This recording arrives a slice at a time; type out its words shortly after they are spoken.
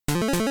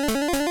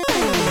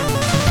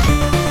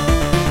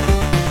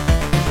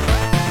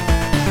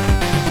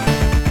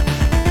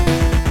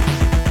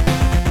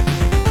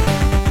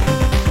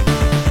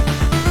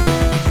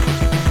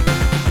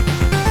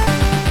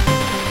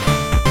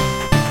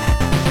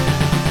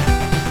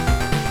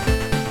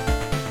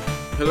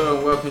Hello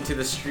and welcome to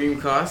the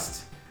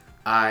Streamcast.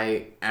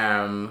 I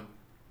am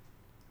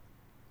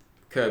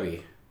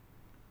Kirby,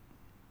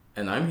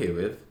 and I'm here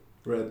with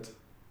Red.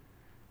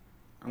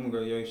 I'm gonna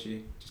go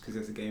Yoshi just because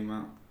there's a game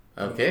out.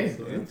 Okay.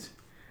 Oh, Yeah. Good. That's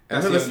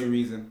And the hello, only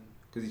reason,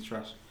 because he's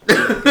trash.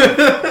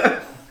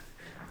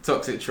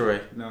 Toxic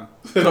Troy. No.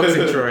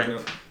 Toxic Troy.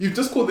 No. You've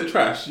just called it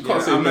trash. You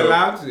can't say I'm no.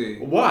 allowed to.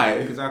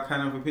 Why? Because I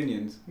kind of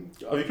opinions.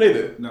 Have you played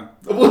it? No.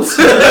 What?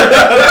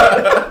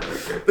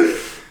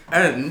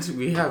 And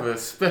we have a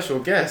special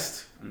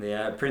guest.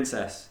 The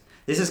princess.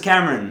 This is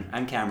Cameron.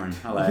 I'm Cameron.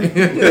 Hello.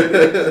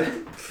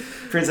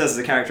 Princess is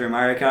a character in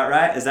Mario Kart,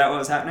 right? Is that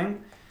what's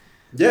happening?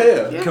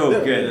 Yeah. Cool,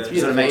 yeah, good. yeah.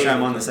 Sort of make sure I'm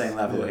Yeah. on the same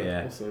level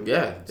here. Awesome.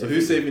 Yeah. So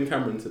who's saving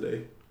Cameron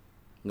today?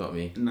 Not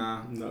me.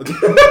 Nah. No.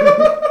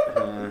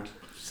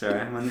 Sorry,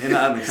 I'm in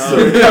the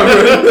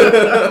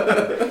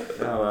cold.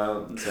 Oh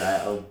well, it's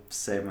alright. I'll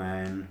save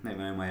make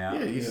my own way out.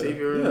 Yeah, you save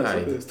your own it's like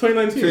life. this.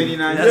 2019.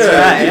 29. That's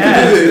right.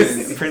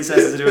 Yeah,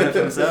 princesses are doing it for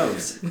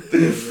themselves. Yeah.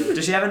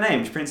 Does she have a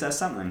name? Princess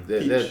something.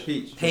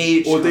 Peach.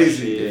 Peach. Or oh,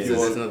 Daisy, she if is. you There's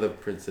want. another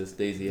princess,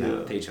 Daisy.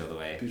 Yeah. Peach all the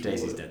way. Peach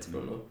Daisy's Boy. dead to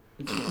me.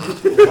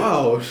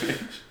 Wow.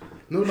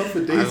 No love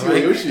for Daisy or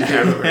like Yoshi.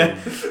 Cameron.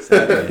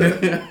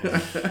 Sadly.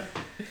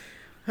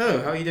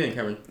 Oh, how are you doing,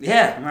 Cameron?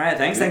 Yeah, I'm alright.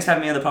 Thanks for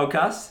having me on the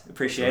podcast.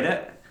 Appreciate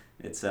it.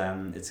 It's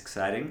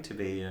exciting to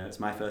be. It's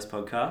my first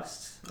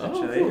podcast.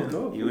 Actually,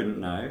 cool. You wouldn't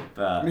know,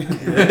 but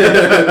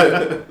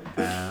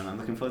I'm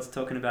looking forward to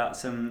talking about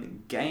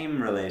some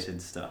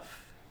game-related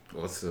stuff.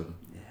 Awesome.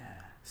 Yeah.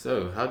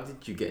 So, how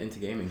did you get into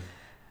gaming?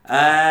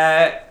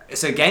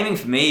 So gaming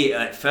for me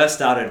first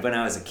started when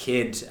I was a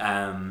kid.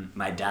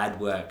 My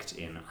dad worked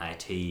in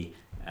IT,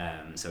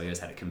 so he always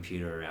had a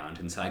computer around,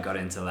 and so I got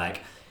into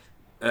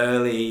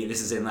early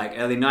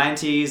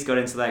 90s, got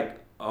into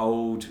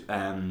old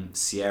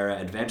Sierra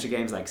adventure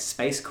games like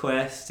Space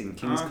Quest and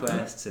King's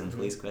Quest and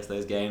Police Quest,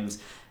 those games,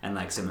 and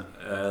some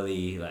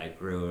early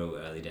real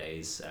early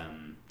days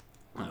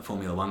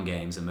Formula 1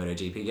 games and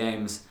MotoGP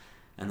games.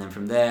 And then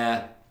from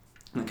there,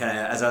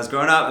 as I was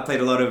growing up, I played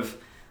a lot of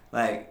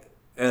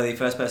early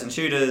first-person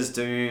shooters,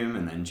 Doom,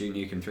 and then Duke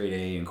Nukem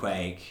 3D and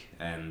Quake,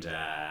 and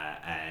I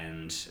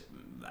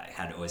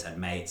always had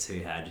mates who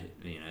had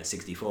a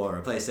 64 or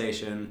a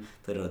PlayStation.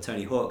 Played a lot of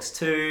Tony Hawk's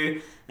 2,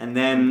 and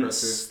then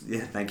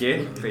thank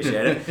you,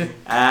 appreciate it.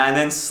 And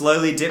then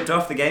slowly dipped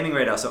off the gaming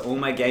radar. So all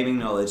my gaming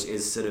knowledge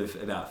is sort of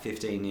about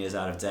 15 years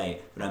out of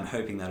date, but I'm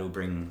hoping that'll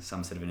bring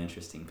some sort of an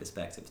interesting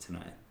perspective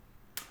tonight.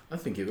 I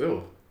think it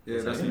will.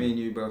 Yeah, that's me and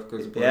you both,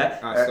 because Yeah?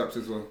 I stopped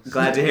as well.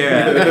 Glad to hear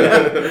it.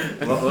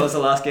 Yeah. What was the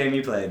last game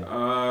you played?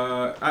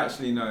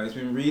 Actually, no, it's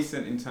been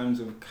recent in terms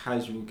of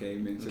casual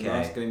gaming. So Okay. the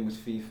last game was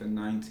FIFA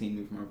 19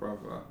 with my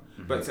brother.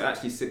 But to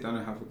actually sit down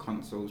and have a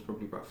console was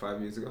probably about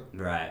 5 years ago.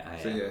 Right.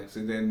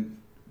 So then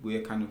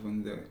we're kind of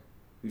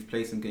we've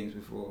played some games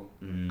before,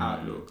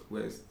 Outlook,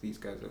 whereas these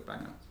guys are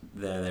bang out.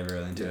 They're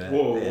really into it.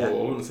 Whoa, Yeah. I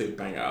wouldn't say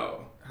bang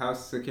out. How's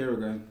Sekiro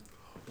going?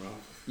 Bro.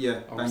 Yeah,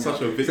 I'm bang such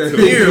out. a victim.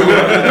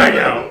 Bang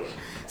out.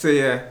 So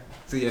yeah,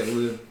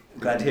 we're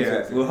Glad to hear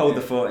it. We'll hold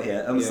the fort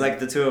here. It's Yeah. like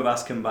the two of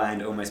us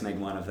combined almost make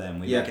one of them.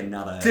 We Yeah. make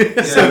another.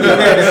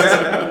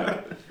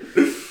 Yeah.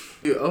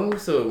 You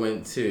also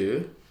went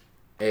to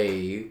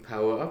a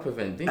Power Up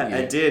event, didn't you?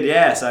 I did,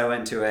 yeah. So I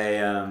went to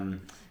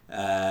an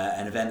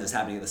event that's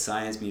happening at the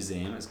Science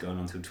Museum. It's going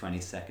on until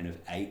 22nd of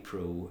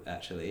April,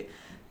 actually.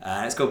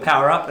 It's called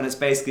Power Up, and it's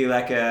basically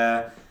like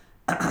a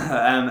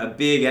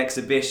big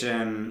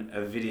exhibition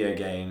of video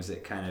games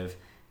that kind of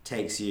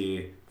takes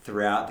you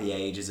throughout the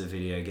ages of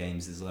video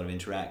games. There's a lot of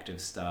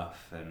interactive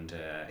stuff, and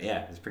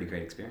it's a pretty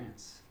great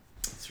experience.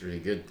 It's really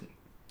good.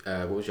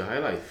 What was your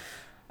highlight?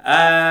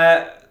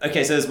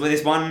 Okay, so there's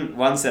this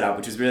one setup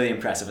which was really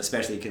impressive,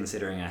 especially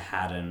considering I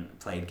hadn't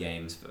played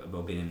games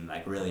or been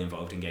really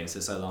involved in games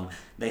for so long.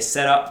 They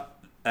set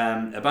up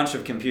a bunch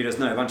of video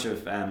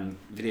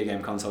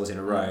game consoles in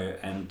a row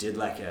and did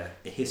a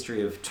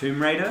history of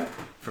Tomb Raider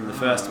from the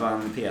first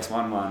one, the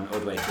PS1 one, all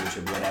the way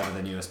through to whatever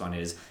the newest one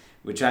is,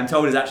 which I'm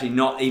told is actually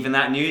not even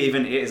that new,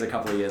 even it is a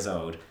couple of years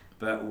old.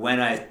 But when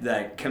I,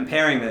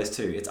 comparing those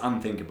two, it's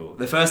unthinkable.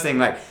 The first thing,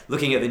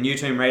 looking at the new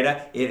Tomb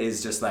Raider, it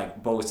is just,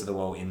 balls to the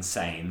wall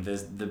insane.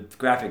 The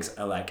graphics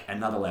are,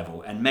 another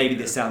level. And maybe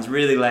this sounds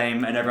really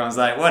lame, and everyone's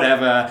like,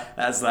 whatever,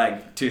 that's,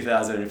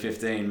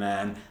 2015,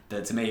 man.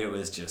 But to me, it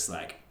was just,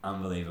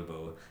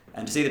 unbelievable.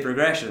 And to see the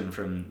progression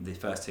from the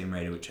first Tomb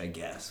Raider, which I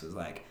guess was,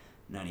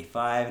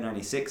 95,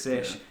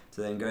 96-ish,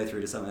 to then go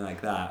through to something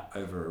like that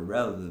over a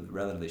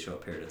relatively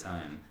short period of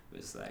time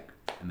was,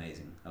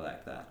 amazing. I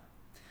like that.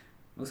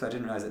 Also, I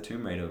didn't realize that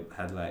Tomb Raider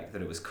had that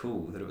it was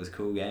cool, that it was a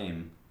cool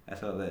game. I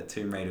felt that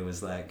Tomb Raider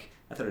was I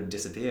thought it had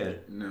disappeared.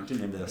 No. I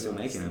didn't know they were still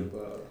making them.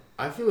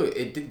 I feel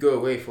it did go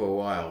away for a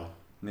while.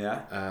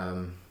 Yeah.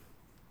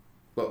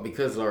 But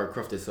because Lara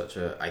Croft is such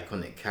an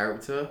iconic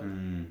character,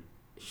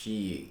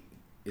 she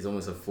is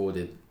almost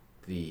afforded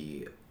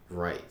the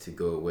right to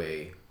go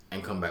away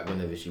and come back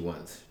whenever she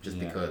wants, just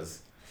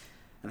because.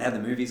 And they had the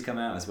movies come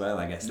out as well.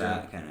 I guess Yeah.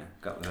 that kind of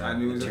got the.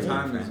 And it was the a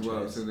time as franchise.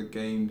 well, so the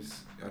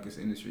games, I guess,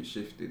 industry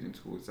shifted in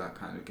towards that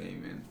kind of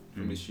gaming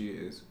from the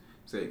shooters.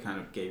 So it kind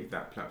of gave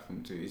that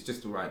platform to. It's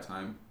just the right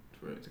time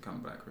for it to come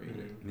back,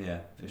 really. Yeah,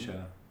 for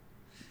sure.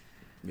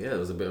 Yeah, there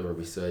was a bit of a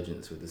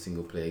resurgence with the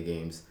single player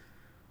games.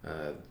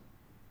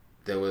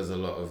 There was a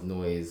lot of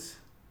noise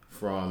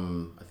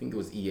from, I think it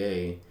was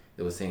EA,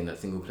 they were saying that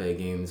single player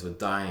games were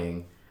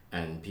dying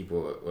and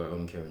people were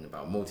only caring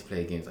about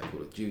multiplayer games like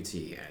Call of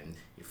Duty and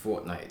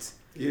Fortnite.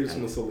 You just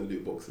want to sell the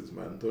loot boxes,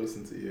 man. Don't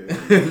listen to you.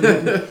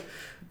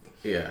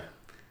 Yeah.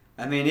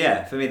 I mean,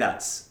 yeah, for me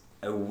that's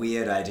a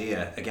weird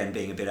idea. Again,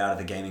 being a bit out of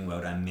the gaming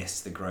world, I miss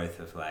the growth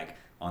of like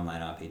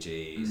online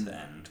RPGs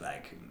and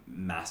like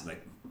mass,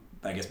 like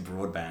I guess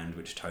broadband,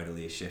 which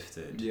totally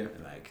shifted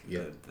like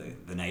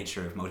the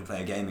nature of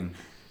multiplayer gaming.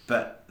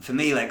 But for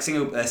me, like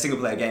single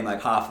player game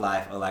like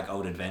Half-Life or like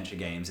old adventure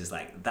games is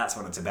like, that's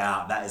what it's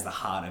about. That is the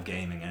heart of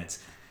gaming, and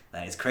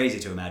it's crazy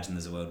to imagine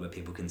there's a world where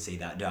people can see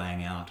that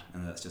dying out,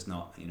 and that's just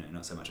not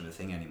not so much of a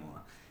thing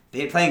anymore.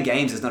 Playing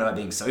games is not about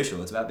being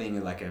social. It's about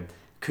being like a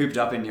cooped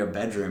up in your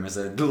bedroom as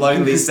a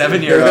lonely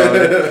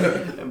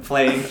 7-year-old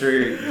playing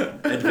through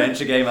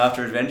adventure game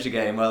after adventure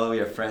game while all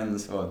your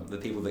friends, or the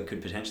people that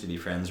could potentially be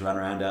friends, run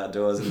around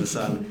outdoors in the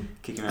sun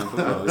kicking around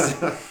footballs.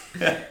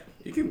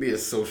 You can be a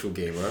social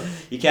gamer.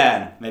 You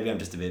can. Maybe I'm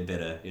just a bit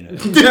bitter,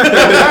 It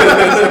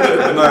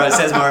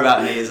says more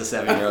about me as a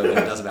 7-year-old than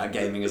it does about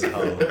gaming as a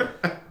whole.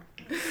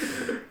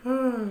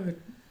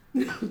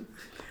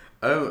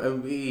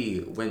 And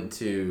we went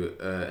to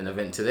an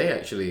event today,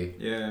 actually.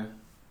 Yeah.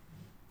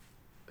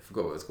 I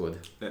forgot what it's called.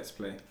 Let's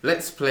Play.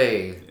 Let's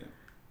Play.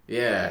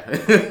 Yeah.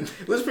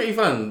 It was pretty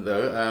fun,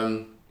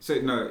 though.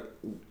 So, no,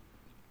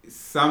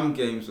 some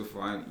games were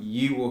fine.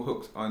 You were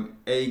hooked on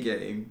a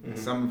game.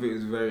 Some of it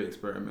was very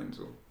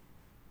experimental.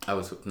 I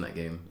was hooked on that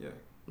game. Yeah.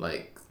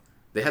 Like,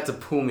 they had to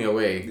pull me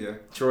away. Yeah.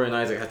 Troy and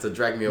Isaac had to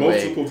drag me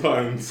away. Multiple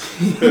times.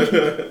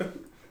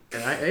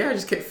 And I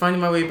just kept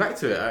finding my way back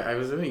to it. I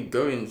was only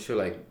going to,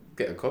 like,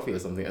 get a coffee or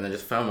something, and I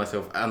just found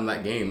myself on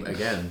that game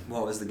again.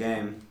 What was the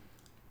game?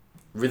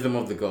 Rhythm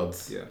of the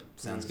Gods. Yeah.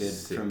 Sounds good.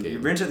 Sick You're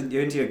game.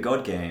 into your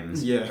god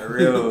games. Yeah. A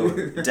real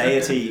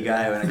deity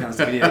guy when it comes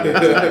to video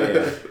games.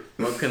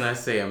 Yeah. What can I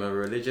say? I'm a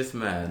religious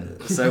man.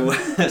 So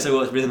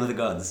what's Rhythm of the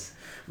Gods?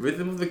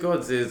 Rhythm of the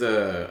Gods is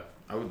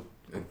I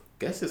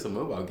guess it's a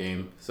mobile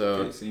game.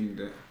 So It seemed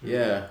it.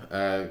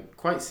 yeah,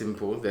 quite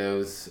simple.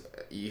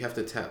 You have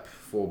to tap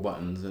 4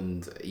 buttons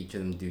and each of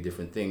them do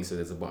different things. So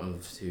there's a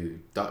button to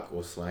duck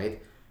or slide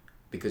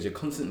because you're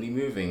constantly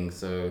moving.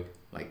 So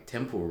like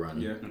temple run.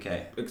 Yeah.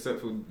 Okay.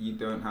 Except for you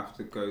don't have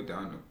to go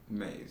down a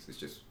maze. It's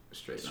just a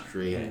straight line.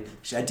 Straight. Yeah.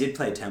 Actually, I did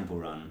play Temple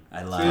Run.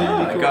 I liked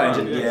Yeah, it. I got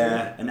cool. into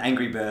Yeah. and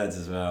Angry Birds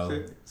as well.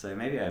 See? So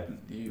maybe I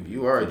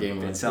You are a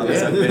gamer. been selling Yeah.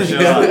 some bit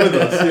short.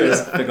 I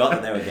just forgot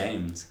that there were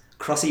games.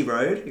 Crossy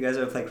Road. You guys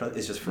ever play Crossy?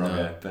 It's just Frogger,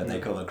 No. but they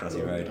call it Crossy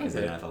Oh, Road because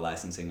they okay. don't have a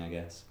licensing, I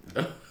guess.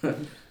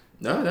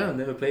 No,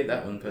 never played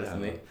that one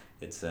personally.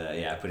 It's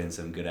I put in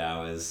some good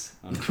hours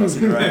on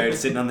Crossy Road,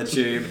 sitting on the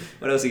tube.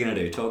 What else are you gonna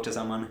do? Talk to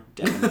someone?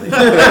 Definitely.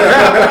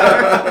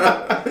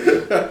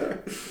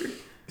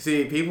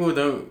 See, people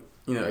don't,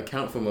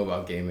 account for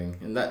mobile gaming,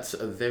 and that's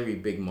a very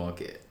big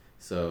market.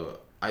 So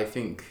I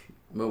think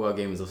mobile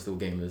gamers are still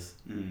gamers,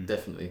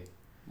 definitely.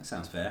 That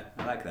sounds fair.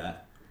 I like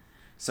that.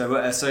 So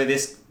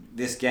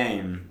this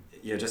game,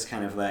 you're just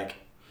kind of like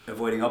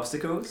avoiding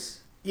obstacles?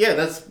 Yeah,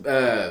 that's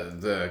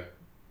the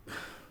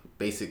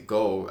basic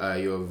goal.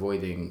 You're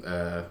avoiding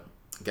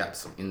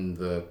gaps in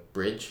the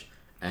bridge,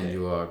 and Okay.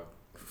 you are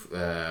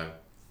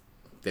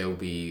there will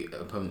be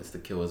opponents to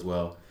kill as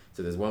well.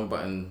 So there's one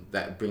button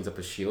that brings up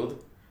a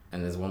shield,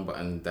 and there's one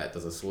button that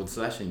does a sword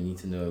slash, and you need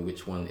to know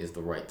which one is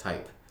the right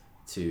type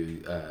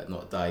to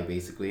not die,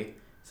 basically.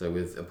 So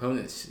with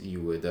opponents,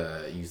 you would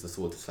use the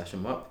sword to slash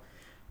them up,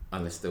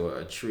 unless there were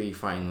a tree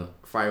firing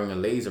a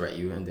laser at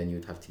you, and then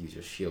you'd have to use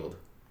your shield.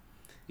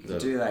 You could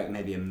do like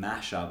maybe a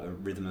mashup, a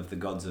Rhythm of the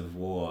Gods of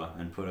War,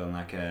 and put on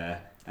like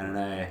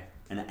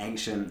an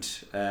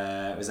ancient,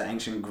 was it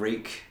ancient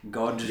Greek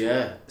god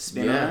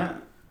spin on it?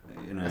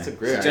 That's a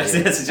great Suggest-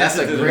 idea. suggest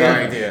That's it a to great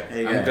the- idea.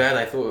 There you I'm go. glad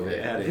I thought of it.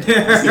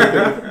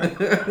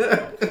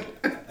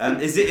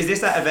 Is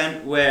this that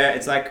event where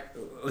it's like,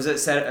 was it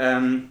set?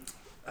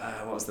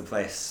 What was the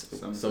place?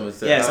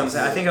 Somerset Yeah, House.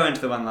 Somerset. I think I went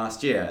to the one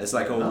last year. It's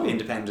like all Oh.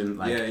 independent,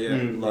 like Yeah,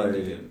 yeah. low Yeah.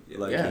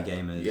 key Yeah.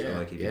 gamers, Yeah, or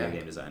low key video yeah.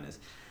 game designers.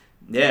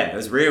 Yeah, it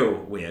was real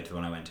weird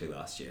when I went to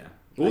last year.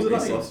 What was it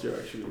like basically- last year,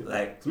 actually?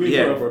 Like, So we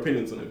yeah. have our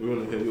opinions on it. We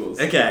want to hear yours.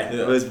 Okay,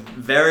 Yeah. it was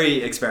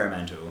very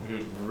experimental.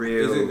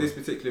 Real. Is it this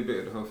particular bit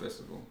of the whole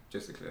festival?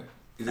 Just to clear.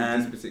 Is it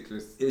this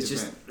particular It's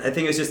just. event? I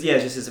think it was just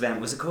just this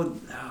event. Was it called?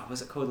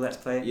 Was it called Let's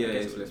Play? I Yeah,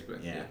 guess it's it was.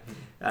 Let's Play. Yeah.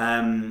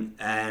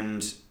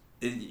 And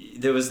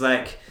there was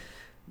like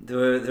there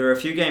were a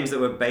few games that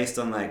were based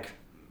on like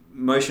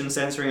motion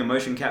censoring and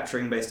motion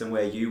capturing based on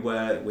where you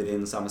were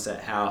within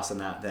Somerset House, and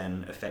that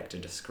then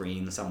affected a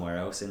screen somewhere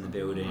else in the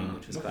building,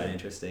 which was quite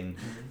interesting.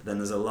 But then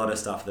there's a lot of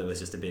stuff that was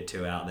just a bit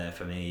too out there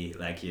for me.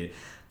 Like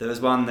there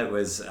was one that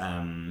was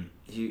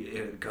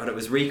it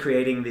was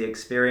recreating the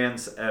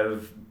experience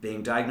of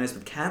being diagnosed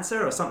with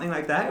cancer or something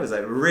like that. It was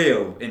like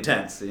real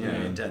intense,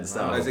 intense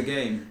stuff. As a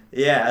game.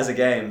 Yeah, as a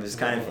game, it was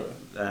kind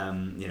of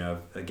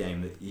a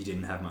game that you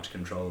didn't have much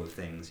control of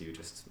things. You were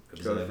just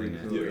observing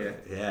it. Yeah.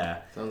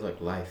 Yeah. Sounds like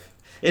life.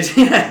 It's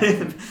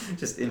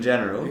just in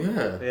general.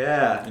 Yeah.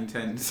 Yeah.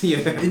 Intense. Yeah.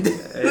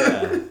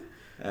 Yeah.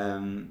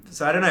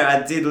 So I don't know.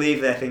 I did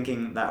leave there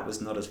thinking that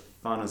was not as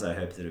fun as I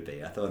hoped it would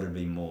be. I thought it would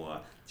be more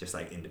just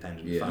like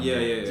independent fun. Yeah,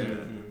 games,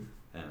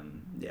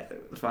 yeah.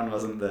 but, the fun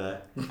wasn't the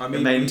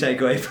mean, main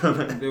takeaway from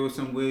it. There were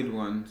some weird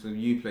ones. So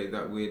you played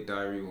that weird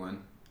diary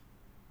one.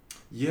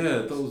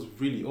 Yeah, that was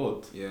really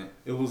odd. Yeah.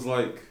 It was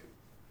like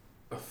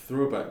a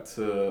throwback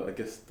to, I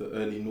guess, the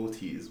early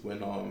noughties when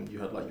you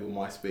had like your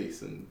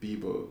MySpace and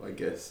Bebo, I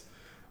guess,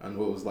 and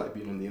what it was like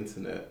being on the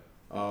internet.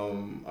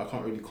 I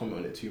can't really comment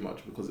on it too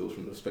much because it was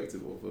from the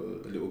perspective of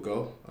a little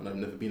girl, and I've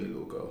never been a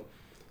little girl.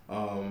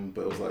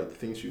 But it was like the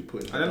things she would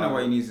put in. I don't know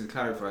why you needed to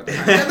clarify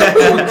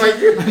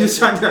that. I'm just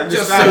trying to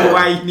understand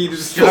why you needed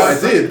to. I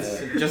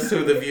did. Just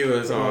so the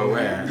viewers are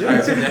aware, Yeah.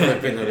 I've never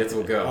been a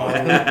little girl.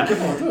 I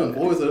don't.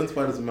 Always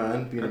identified as a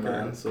man, being Okay, a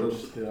man. So cool.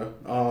 just,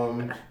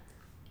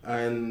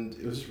 and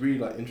it was just really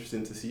like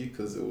interesting to see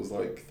because it was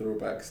like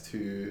throwbacks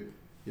to,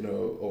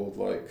 old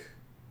like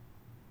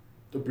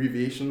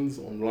abbreviations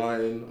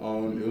online.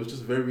 It was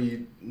just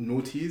very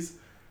noughties,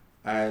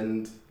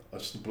 and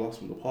just a blast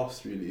from the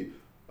past really.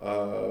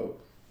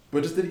 But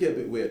it just did get a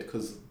bit weird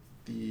because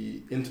the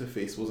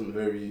interface wasn't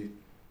very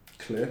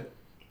clear.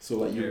 So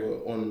like you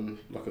were on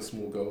like a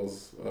small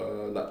girl's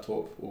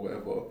laptop or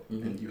whatever,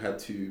 and you had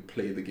to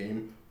play the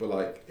game. But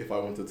like if I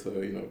wanted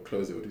to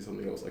close it or do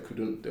something else, I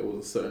couldn't. There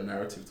was a certain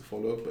narrative to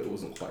follow, but it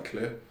wasn't quite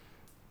clear.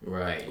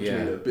 Right. Which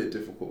made it a bit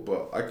difficult.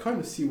 But I kind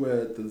of see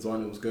where the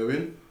designer was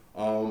going.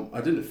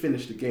 I didn't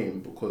finish the game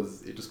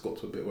because it just got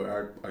to a bit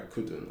where I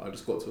couldn't. I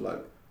just got to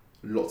like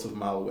lots of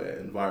malware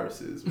and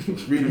viruses, which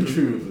was really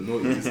true of the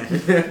noise.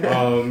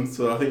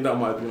 So I think that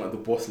might have been like the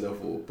boss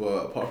level,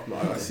 but apart from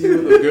that, I see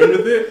where they're going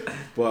with it.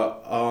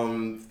 But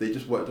they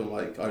just worked on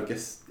like, I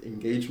guess,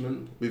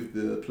 engagement with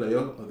the player.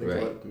 I think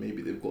like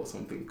maybe they've got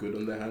something good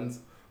on their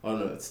hands. I don't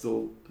know, it's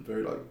still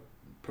very like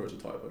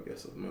prototype, I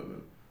guess, at the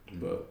moment.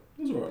 But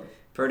it was alright.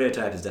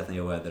 Prototype is definitely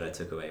a word that I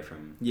took away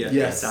from. Yeah.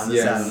 Yes. Sounds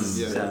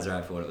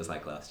right for what it was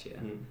like last year.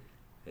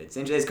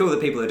 It's cool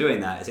that people are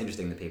doing that. It's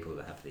interesting that people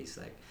that have these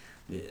like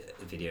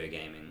video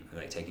gaming,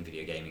 like taking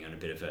video gaming on a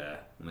bit of a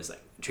almost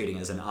like treating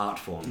it as an art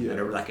form,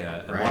 like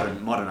a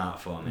modern art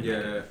form. And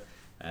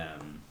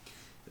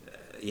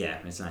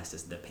it's nice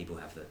that people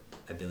have the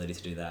ability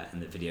to do that,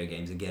 and that video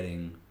games are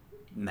getting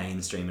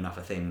mainstream enough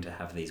a thing to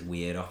have these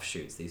weird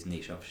offshoots, these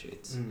niche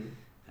offshoots.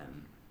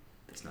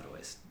 It's not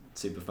always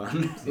super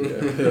fun.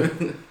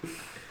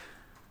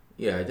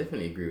 Yeah, I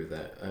definitely agree with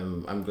that.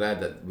 I'm glad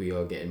that we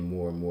are getting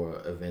more and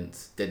more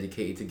events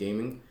dedicated to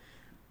gaming.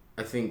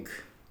 I think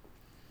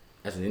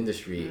as an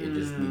industry, it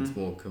just needs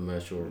more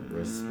commercial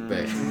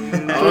respect.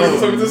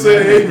 Something to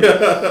say.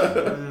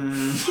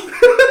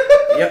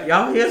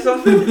 Y'all hear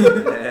something?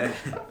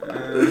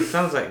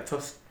 Sounds like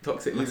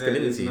toxic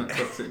masculinity.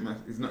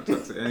 It's not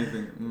toxic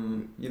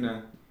anything.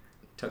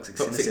 Toxic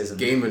Toxic cynicism.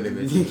 gamer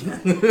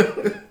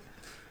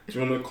Do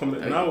you want to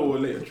comment now or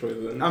later, Troy?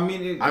 Then? I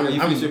mean,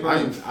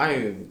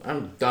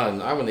 I'm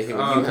done. I want to hear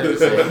what you had to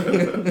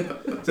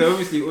say. So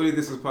obviously, all of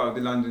this was part of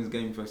the London's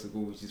Game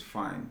Festival, which is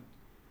fine.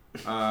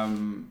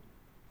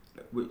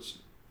 Which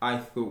I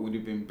thought would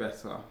have been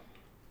better.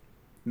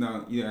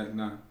 No.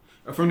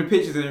 From the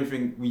pictures and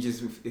everything, we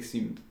just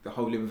assumed the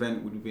whole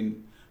event would have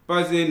been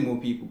buzzing,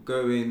 more people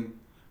going.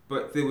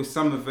 But there were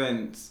some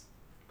events,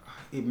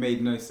 it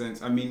made no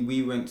sense. I mean,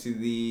 we went to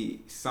the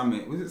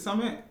summit. Was it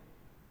summit?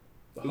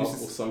 The Hubble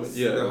Summit?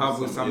 Yeah, the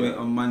Hubble Summit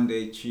on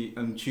Monday,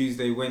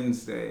 Tuesday,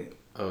 Wednesday.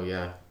 Oh,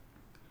 yeah.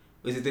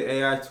 Was it the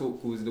AI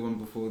talk, or was it the one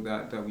before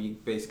that we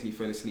basically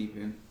fell asleep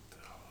in?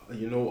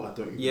 You know what? I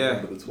don't even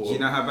remember the talk. Do you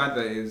know how bad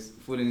that is,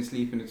 falling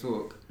asleep in the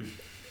talk?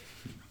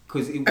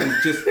 Because it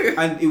was just,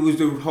 and it was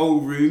the whole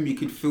room, you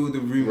could feel the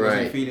room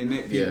wasn't feeling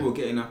it, people were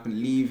getting up and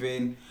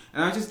leaving.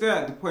 And I was just there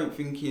at the point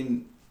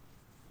thinking,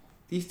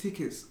 these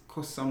tickets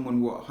cost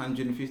someone, what,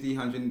 150,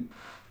 100...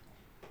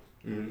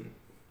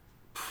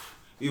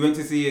 We went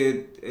to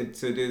see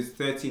so there's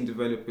 13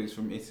 developers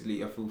from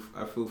Italy. I feel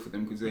for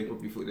them because they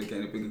probably thought they're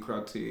getting a bigger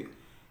crowd too.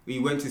 We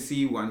went to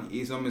see one.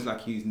 It's almost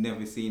like he's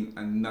never seen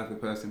another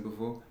person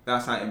before.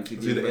 That's how empty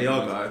Was he the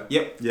AR guy?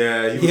 Yep.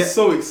 Yeah, he was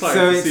so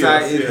excited.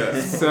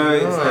 So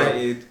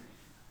excited.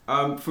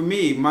 For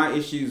me, my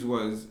issues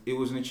was it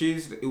was on a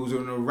Tuesday. It was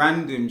on a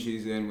random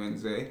Tuesday and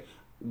Wednesday.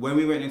 When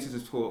we went into the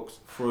talks,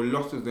 for a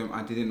lot of them,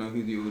 I didn't know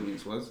who the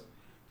audience was.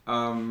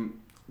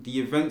 The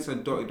events are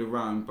dotted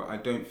around, but I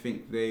don't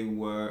think they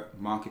were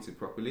marketed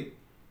properly.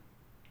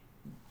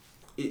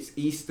 It's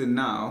Easter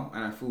now,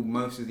 and I feel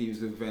most of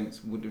these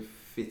events would have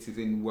fitted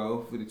in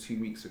well for the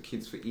 2 weeks for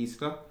kids for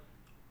Easter.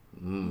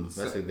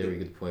 That's a very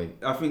good point.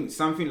 I think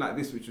something like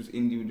this, which was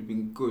indie, would have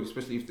been good,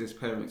 especially if there's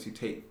parents who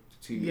take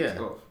 2 weeks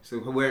off. So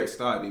where it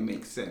started, it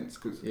makes sense,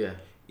 because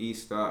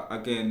Easter,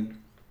 again...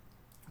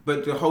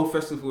 But the whole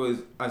festival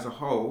as a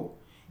whole,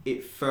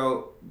 it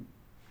felt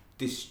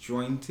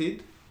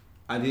disjointed.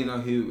 I didn't know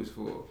who it was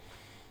for.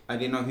 I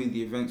didn't know who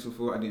the events were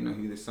for. I didn't know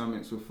who the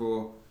summits were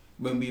for.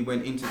 when we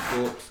went into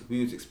talks,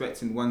 we was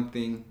expecting one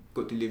thing,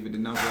 got delivered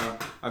another.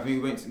 I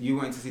think you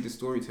went to see the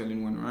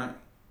storytelling one, right?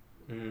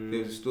 There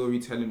was a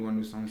storytelling one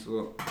of some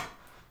sort.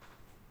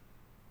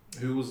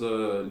 Who was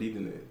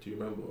leading it? Do you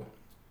remember?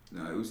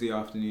 No, it was the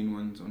afternoon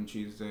ones on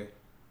Tuesday.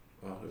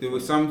 Oh, There were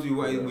some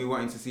we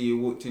wanted to see. You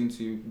walked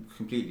into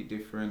completely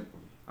different.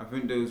 I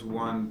think there was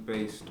one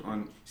based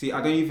on. See,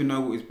 I don't even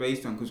know what it was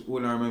based on because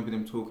all I remember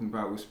them talking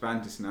about was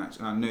Bandersnatch,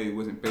 and I know it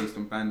wasn't based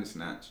on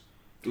Bandersnatch.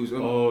 It was.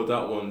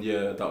 That one.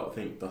 Yeah, I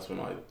think that's when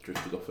I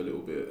drifted off a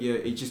little bit. Yeah,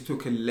 it just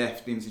took a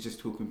left into just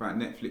talking about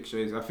Netflix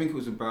shows. I think it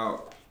was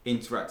about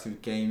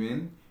interactive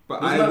gaming.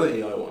 But Wasn't that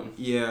the AI one?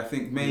 Yeah, I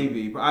think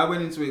maybe. But I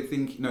went into it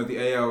thinking, no, the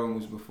AI one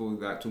was before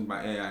that, talking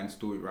about AI and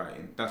story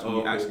writing. That's when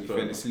we actually fell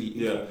asleep.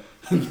 Yeah.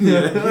 I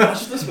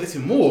just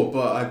expected more,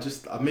 but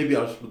maybe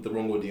I was with the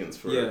wrong audience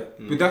for it.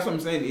 Yeah, but that's what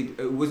I'm saying.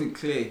 It wasn't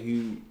clear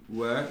who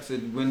were. So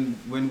when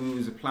we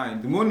was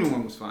applying, the morning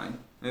one was fine.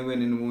 And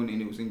when in the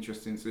morning it was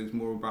interesting. So it's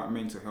more about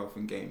mental health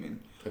and gaming.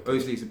 Okay.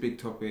 Obviously, it's a big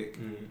topic.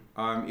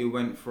 It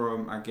went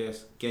from, I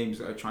guess, games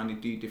that are trying to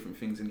do different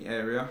things in the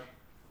area.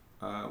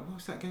 What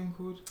was that game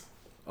called?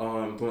 The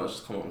one that's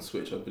just come out on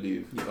Switch, I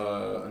believe.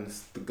 Yeah. And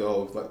it's the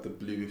girl with like the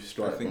blue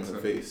stripe on her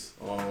face.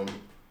 So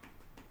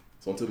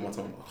on tip of my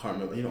tongue, I can't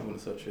remember. You're not going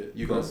to search it.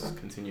 You guys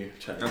continue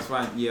chatting. That's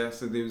fine. Yeah.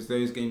 So there was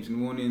those games in the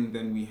morning.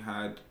 Then we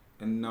had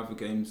another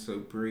game. So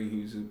Brie,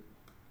 who's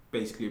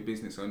basically a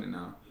business owner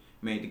now,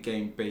 made a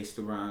game based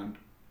around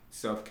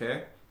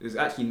self-care. There's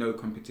actually no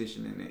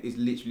competition in it. It's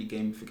literally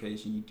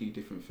gamification. You do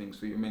different things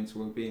for your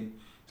mental well-being.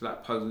 It's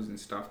like puzzles and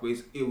stuff. But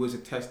it was a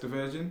tester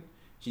version.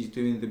 She's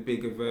doing the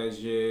bigger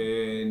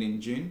version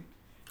in June.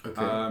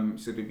 Okay.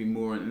 So there'll be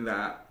more on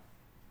that.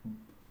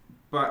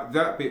 But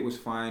that bit was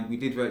fine. We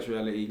did virtual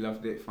reality,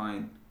 loved it,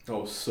 fine.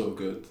 Oh, so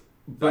good.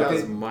 But that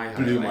was my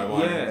highlight. Blew my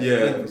mind. Yeah,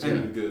 it was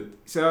really good.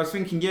 So I was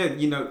thinking, I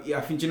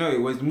think, it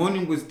was, the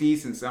morning was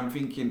decent, so I'm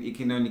thinking it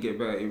can only get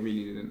better. It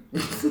really didn't.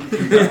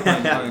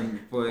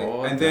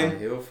 And then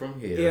downhill from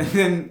here. Yeah,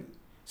 then,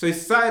 so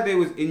Saturday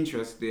was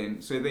interesting.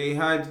 So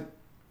there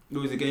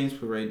was a games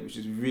parade, which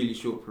is a really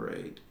short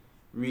parade.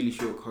 Really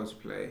short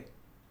cosplay.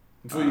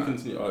 Before you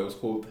continue, it was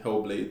called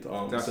Hellblade.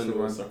 That's the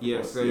one.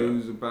 Yeah, so it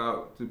was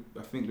about,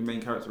 I think the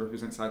main character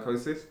represents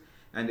psychosis,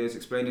 and it was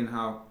explaining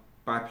how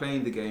by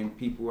playing the game,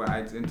 people were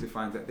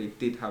identifying that they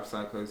did have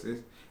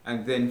psychosis,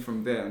 and then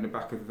from there, on the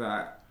back of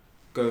that,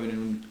 going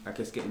and I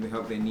guess getting the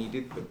help they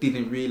needed, but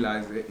didn't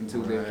realise it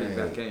until they played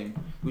that game,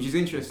 which is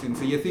interesting.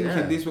 So you're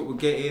thinking this is what we're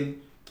getting,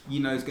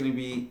 it's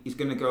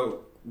going to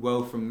go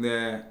well from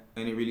there,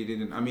 and it really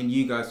didn't. I mean,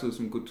 you guys saw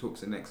some good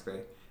talks the next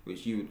day,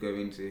 which you would go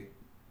into,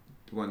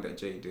 the one that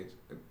Jay did.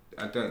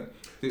 I don't.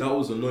 That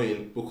was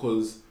annoying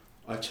because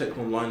I checked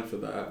online for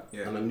that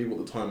and I knew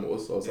what the time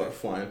was. So I was like,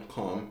 fine,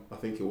 calm. I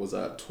think it was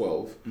at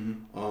 12.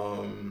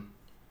 Mm-hmm.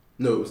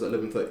 No, it was at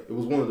 11:30. It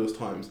was one of those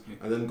times. Yeah.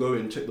 And then go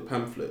and check the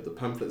pamphlet. The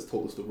pamphlets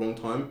told us the wrong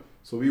time.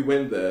 So we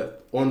went there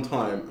on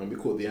time and we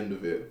caught the end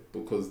of it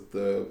because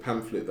the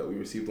pamphlet that we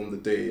received on the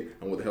day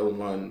and what the hell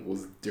online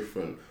was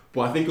different.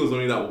 But I think it was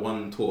only that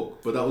one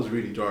talk. But that was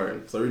really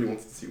jarring. So I really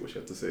wanted to see what she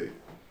had to say.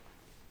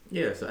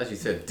 Yeah, so as you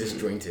said,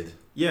 disjointed.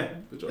 Yeah,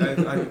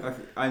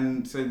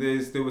 and so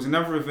there was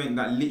another event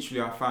that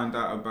literally I found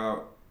out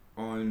about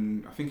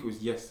on, I think it was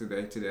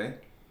today.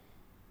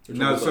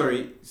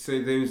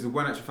 So there was the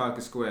one at Trafalgar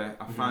Square.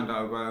 I found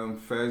out about on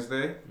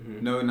Thursday.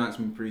 No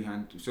announcement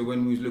pre-hand. So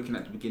when we was looking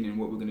at the beginning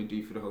what we're going to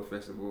do for the whole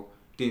festival,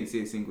 didn't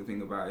see a single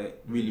thing about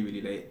it. Really,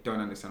 really late.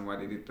 Don't understand why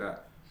they did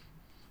that.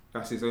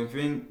 That's his own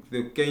thing.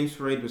 The games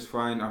parade was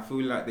fine. I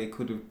feel like they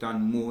could have done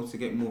more to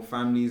get more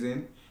families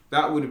in.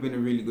 That would have been a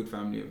really good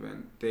family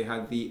event. They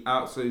had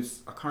I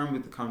can't remember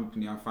the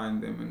company, I'll find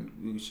them and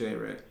we'll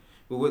share it.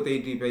 But what they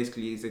do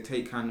basically is they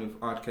take kind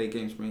of arcade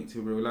games, bring it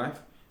to real life.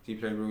 So you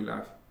play real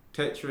life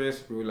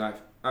Tetris, real life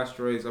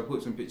Asteroids. I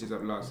put some pictures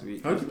up last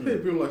week. How do you play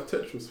real life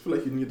Tetris? I feel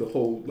like you need the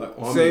whole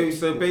army.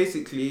 So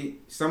basically,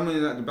 someone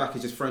at the back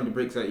is just throwing the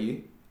bricks at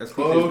you as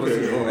quickly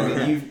as possible. And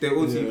then they're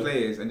all two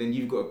players, and then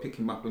you've got to pick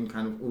them up and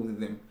kind of all of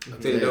them. So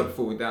they don't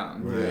fall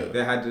down. Right.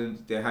 They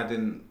had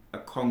a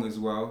Kong as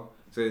well.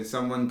 So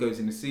someone goes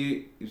in the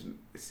suit,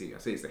 I say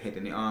it's the head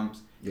and the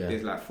arms. Yeah.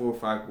 There's like 4 or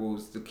 5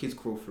 balls. The kids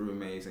crawl through a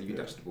maze and you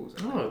dash the balls.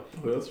 Oh,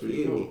 that's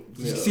really cool.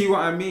 You see what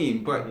I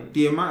mean? But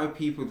the amount of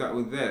people that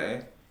were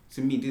there,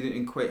 to me, didn't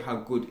equate how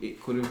good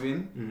it could have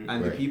been.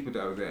 And the people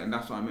that were there. And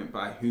that's what I meant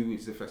by who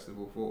is the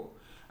festival for.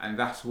 And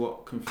that's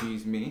what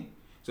confused me.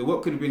 So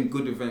what could have been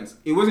good events?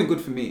 It wasn't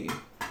good for me,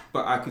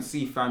 but I could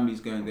see families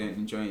going there and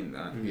enjoying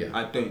that. Yeah.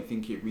 I don't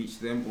think it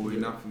reached them or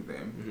enough of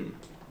them.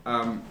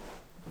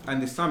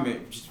 And the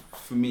summit, just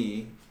for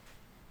me,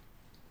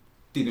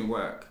 didn't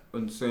work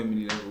on so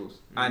many levels.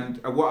 And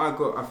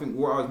I think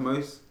what I was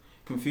most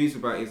confused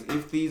about is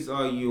if these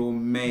are your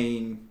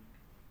main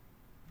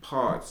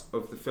parts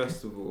of the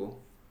festival,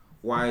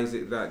 why is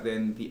it that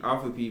then the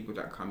other people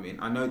that come in,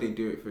 I know they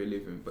do it for a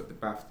living, but the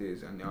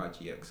BAFTAs and the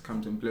RGX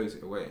comes and blows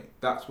it away.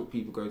 That's what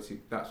people go to,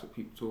 that's what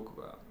people talk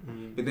about.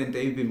 But then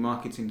they've been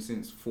marketing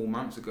since 4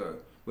 months ago.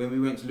 When we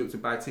went to look to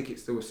buy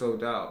tickets, they were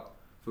sold out.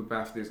 for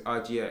BAFTAs,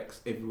 RGX,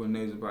 everyone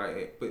knows about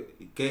it. But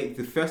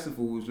the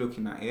festival was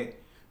looking at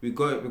it. We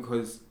got it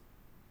because...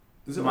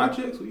 Is it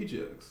RGX or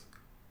EGX?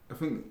 I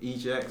think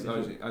EGX,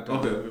 RGX, I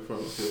don't know.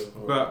 Okay.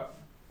 But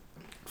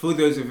for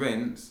those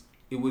events,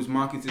 it was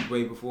marketed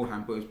way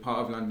beforehand, but it was part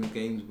of London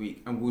Games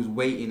Week, and we was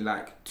waiting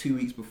like 2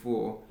 weeks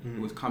before it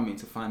was coming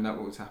to find out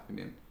what was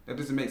happening. That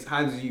doesn't make sense.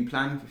 How do you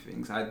plan for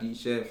things? How do you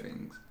share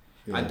things?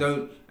 Yeah.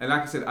 And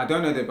like I said, I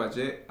don't know their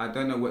budget. I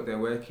don't know what they're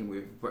working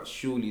with, but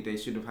surely they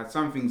should have had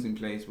some things in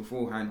place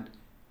beforehand.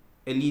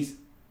 At least,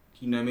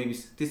 maybe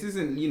this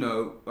isn't,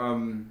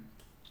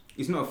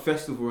 it's not a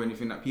festival or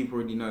anything that people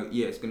already know,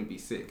 it's going to be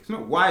sick. It's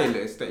not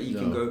wireless that you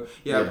can go,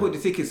 I put the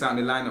tickets out and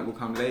the lineup will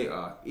come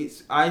later.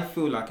 I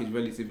feel like it's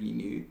relatively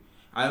new.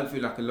 I don't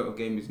feel like a lot of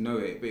gamers know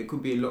it, but it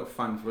could be a lot of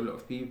fun for a lot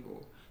of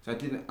people. So I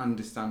didn't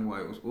understand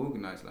why it was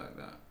organised like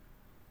that.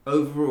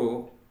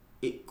 Overall,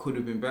 it could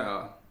have been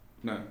better.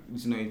 No,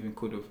 it's not even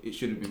could have. It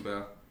should have been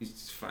better. It's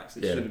just facts.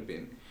 It should have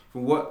been.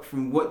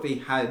 From what they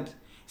had,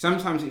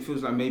 sometimes it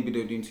feels like maybe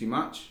they're doing too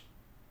much,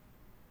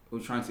 or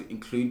trying to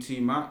include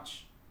too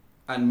much,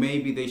 and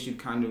maybe they should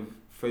kind of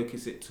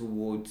focus it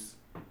towards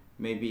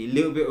maybe a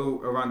little bit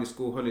around the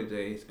school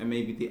holidays, and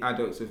maybe the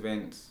adults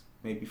events,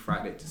 maybe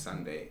Friday to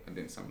Sunday, and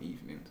then some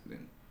evenings, and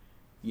then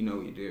you know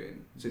what you're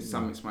doing. So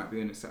summits might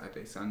be on a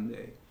Saturday,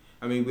 Sunday.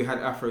 I mean, we had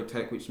Afro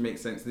Tech, which makes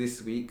sense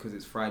this week because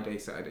it's Friday,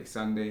 Saturday,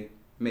 Sunday.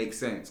 Makes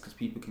sense because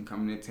people can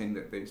come and attend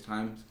at those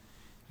times.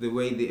 The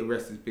way the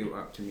rest is built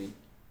up to me,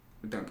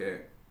 I don't get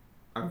it.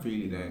 I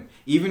really don't.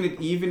 Even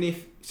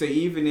if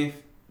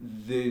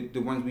the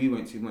ones we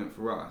went to went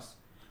for us,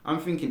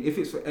 I'm thinking if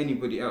it's for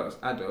anybody else,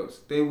 adults,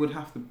 they would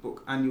have to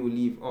book annual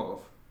leave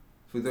off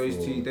for those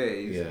 2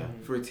 days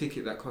for a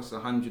ticket that costs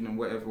 100 and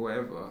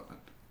whatever.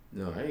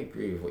 No, I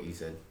agree with what you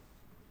said.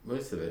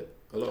 Most of it.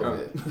 A lot of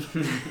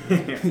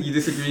it. You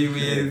disagree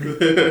with...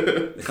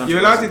 You're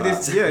allowed to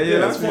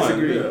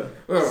disagree. Yeah.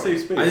 Well,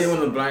 Safe space. I didn't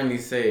want to blindly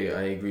say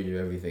I agree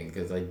with everything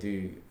because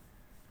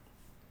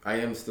I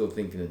am still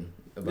thinking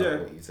about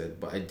what you said,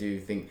 but I do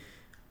think,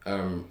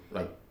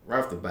 like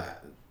right off the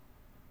bat,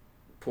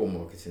 poor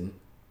marketing.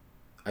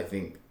 I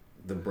think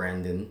the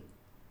branding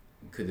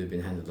could have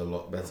been handled a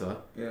lot better.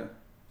 Yeah.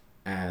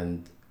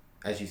 And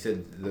as you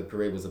said, the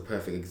parade was a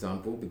perfect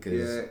example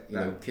because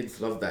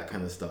kids love that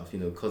kind of stuff.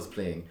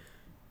 Cosplaying.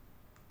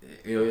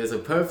 It's a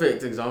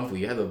perfect example.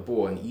 You had a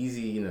ball, an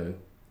easy,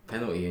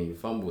 penalty, and you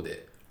fumbled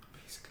it.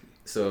 Basically.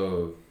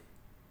 So,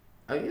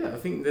 I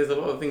think there's a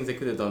lot of things they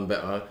could have done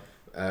better.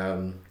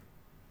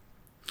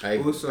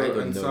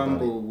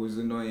 Ensemble was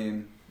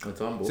annoying.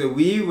 Ensemble. So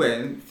we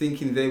went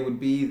thinking they would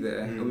be there,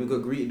 and we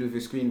got greeted with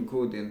a screen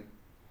recording.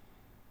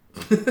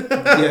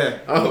 Yeah.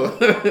 Oh.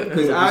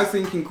 Because I was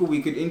thinking, cool,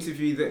 we could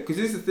interview them. Because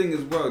this is the thing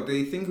as well.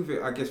 They think of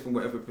it, I guess, from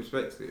whatever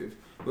perspective.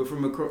 But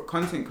from a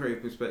content creator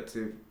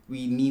perspective,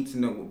 we need to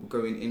know what we're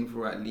going in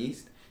for at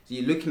least. So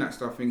you're looking at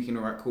stuff thinking,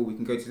 all right, cool, we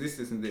can go to this,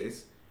 and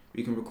this.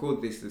 We can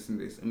record this, and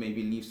this, and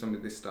maybe leave some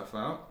of this stuff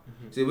out.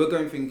 Mm-hmm. So we're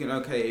going thinking,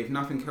 okay, if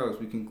nothing else,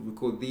 we can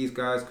record these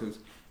guys because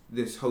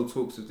this whole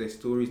talks of their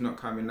stories not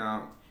coming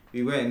out.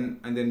 We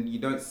went, and then you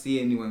don't see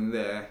anyone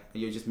there,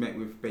 and you're just met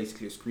with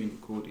basically a screen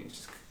recording. It's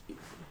just...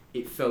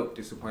 It felt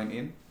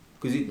disappointing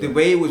because the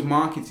way it was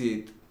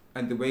marketed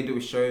and the way they were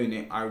showing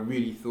it, I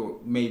really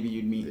thought maybe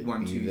you'd meet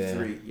 1, 2,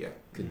 3,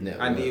 Good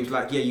network. And it was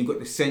like, you got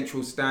the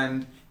central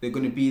stand. They're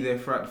going to be there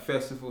throughout the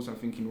festival, so I'm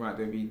thinking, right,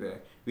 they'll be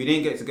there. We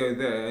didn't get to go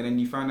there, and then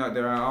you found out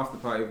there are after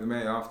party of the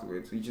mayor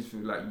afterwards. So you just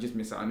feel like you just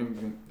missed out on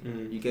everything.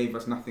 Mm. You gave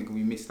us nothing, and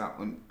we missed out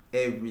on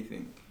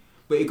everything.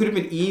 But it could have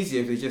been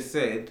easier if they just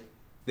said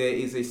there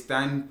is a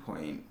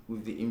standpoint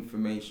with the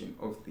information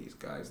of these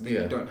guys. Then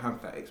you don't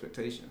have that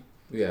expectation.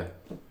 Yeah.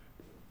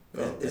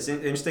 It's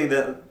interesting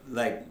that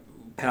going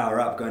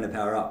to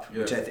Power Up,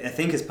 which I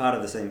think is part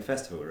of the same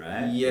festival,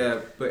 right? Yeah,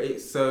 but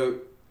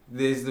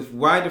there's the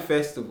wider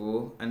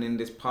festival, and then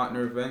there's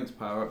partner events.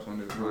 Power Up's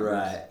one of the partners.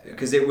 Right,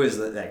 because it was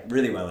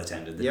really well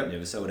attended. Yep. It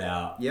was sold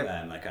out. Yep.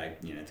 I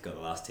got the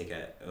last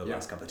ticket, or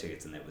last couple of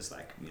tickets, and it was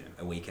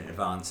a week in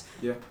advance.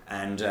 Yeah.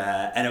 And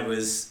it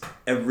was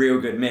a real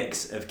good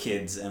mix of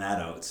kids and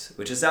adults,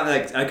 which is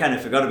something I kind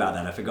of forgot about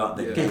that. I forgot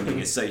that gaming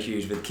is so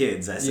huge with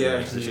kids. I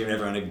assumed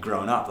everyone had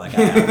grown up like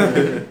I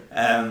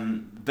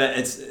have. But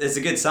it's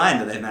a good sign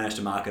that they've managed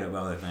to market it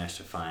well. They've managed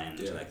to find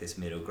this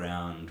middle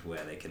ground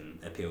where they can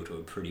appeal to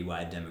a pretty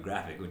wide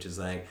demographic, which is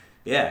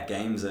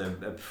games are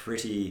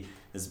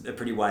there's a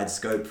pretty wide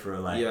scope for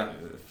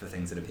for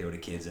things that appeal to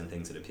kids and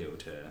things that appeal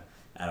to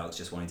adults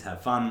just wanting to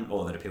have fun,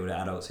 or that appeal to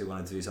adults who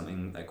wanted to do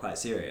something quite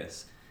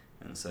serious.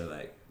 And so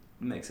it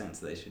makes sense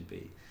that they should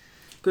be.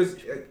 Because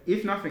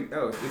if nothing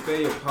else, if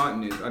they're your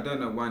partners, I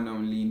don't know why no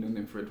one leaned on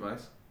them for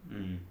advice.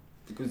 Mm.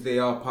 Because they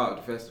are part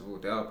of the festival,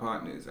 they are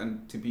partners,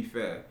 and to be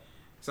fair,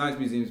 Science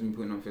Museum's been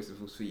putting on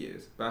festivals for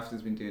years.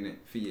 BAFTA's been doing it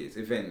for years,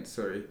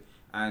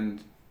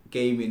 and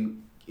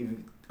gaming,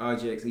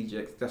 RGX,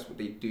 EGX, that's what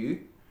they do.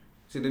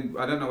 So then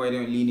I don't know why they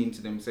don't lean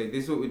into them and say,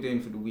 this is what we're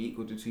doing for the week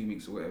or the 2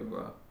 weeks or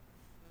whatever.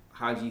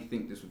 how do you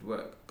think this would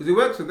work? Because it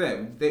works for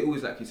them. They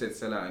always, like you said,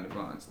 sell out in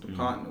advance, the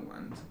partner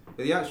ones.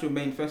 But the actual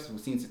main festival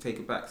seems to take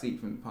a back seat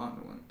from the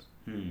partner ones.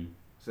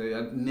 So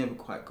I never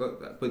quite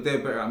got that. But they're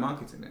better at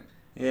marketing it.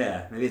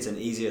 Yeah, maybe it's an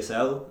easier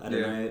sell. I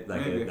don't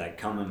know. Like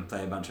come and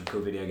play a bunch of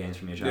cool video games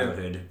from your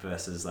childhood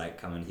versus like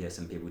come and hear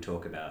some people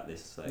talk about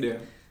this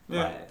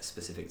quite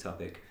specific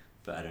topic.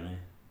 But I don't know.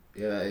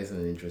 Yeah, that is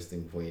an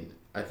interesting point.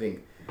 I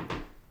think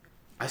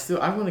I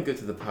want to go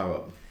to the Power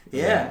Up.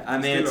 Yeah, I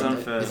mean it's on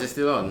for. Is it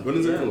still on? When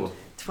is it for?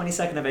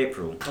 22nd of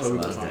April. That's the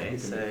last day.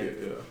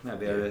 So might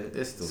be able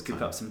to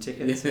scoop up some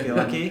tickets if you're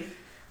lucky.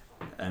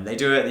 And they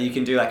do it. You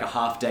can do like a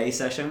half-day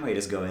session where you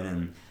just go in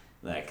and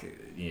like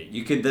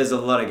you could. There's a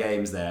lot of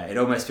games there. It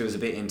almost feels a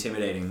bit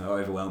intimidating or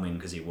overwhelming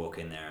because you walk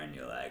in there and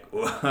you're like,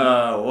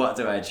 whoa, what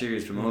do I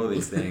choose from all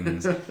these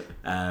things?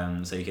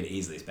 So you could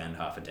easily spend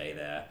half a day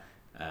there.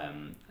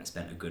 I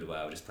spent a good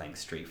while just playing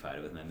Street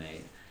Fighter with my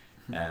mate.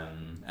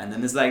 And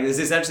then there's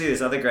essentially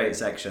this other great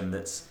section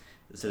that's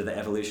sort of the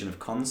evolution of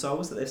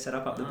consoles that they've set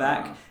up the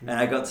back. And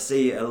I got to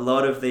see a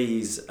lot of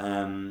these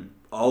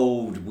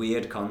old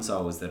weird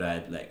consoles that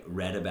I'd like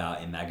read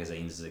about in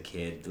magazines as a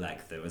kid.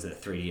 Like there was a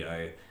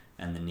 3DO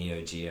and the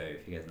Neo Geo,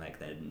 if you guys like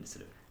that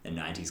sort of the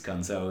 90s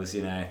consoles,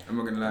 you know. I'm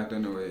not gonna lie, I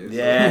don't know what it is.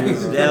 Yeah,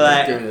 they're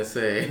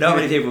like not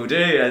many people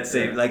do. I'd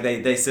say like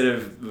they sort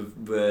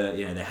of were,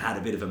 you know, they had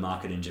a bit of a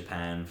market in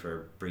Japan for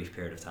a brief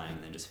period of time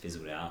and then just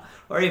fizzled out.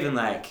 Or even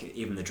the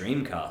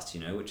Dreamcast,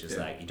 you know, which is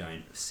like you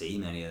don't see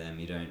many of them.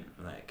 You don't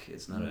like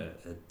it's not a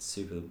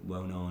super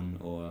well known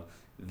or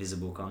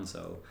visible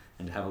console,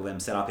 and to have all them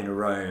set up in a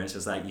row, it's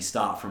just like you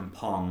start from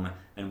Pong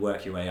and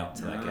work your way up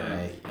to like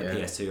a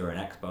PS2 or an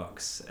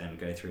Xbox and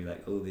go through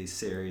like all these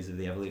series of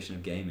the evolution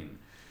of gaming.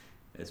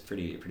 It's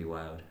pretty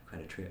wild,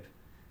 quite a trip.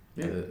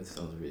 Yeah, that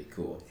sounds really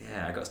cool.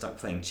 Yeah, I got stuck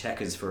playing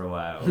checkers for a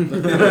while.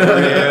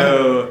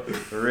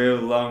 real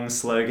long,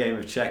 slow game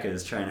of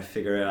checkers, trying to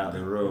figure out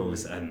the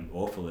rules. I'm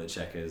awful at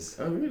checkers.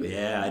 Oh, really?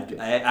 Yeah,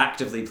 I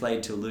actively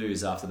played to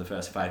lose after the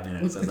first 5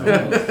 minutes. I was like,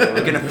 I'm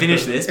going to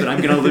finish this, but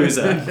I'm going to lose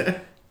it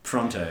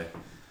pronto.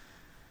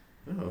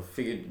 Oh, I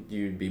figured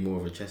you'd be more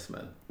of a chess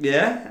man.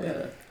 Yeah?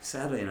 Yeah.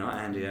 Sadly not,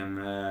 Andy.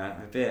 I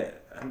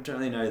don't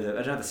really know I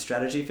don't have the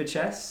strategy for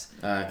chess.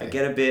 Okay. I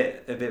get a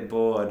bit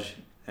bored.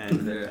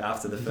 And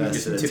after the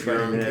first just tip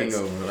your own king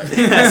over, like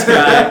that's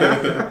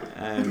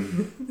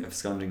right.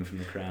 Absconding from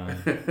the crown.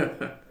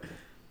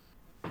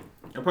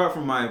 Apart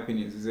from my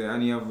opinions, is there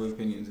any other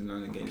opinions in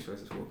London Games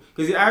Festival?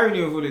 Because the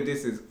irony of all of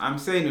this is, I'm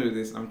saying all of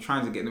this, I'm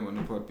trying to get them on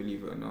the pod,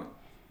 believe it or not.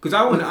 Because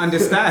I want to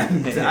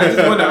understand. I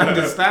just want to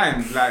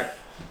understand, like,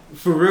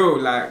 for real,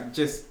 like,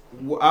 just,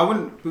 I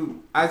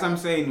wouldn't, as I'm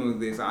saying all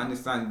this, I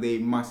understand they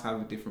must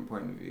have a different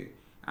point of view.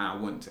 And I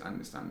want to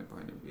understand the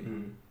point of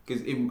view.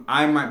 Because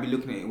I might be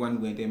looking at it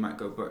one way, they might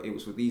go, but it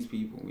was for these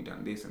people, we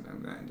done this and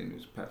done that, and then it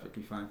was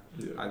perfectly fine.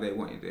 How they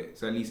wanted it.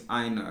 So at least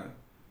I know.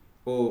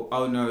 Or,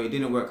 oh no, it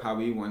didn't work how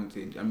we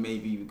wanted, and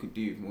maybe we could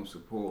do with more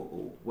support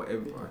or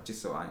whatever,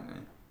 just so I know.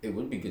 It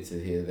would be good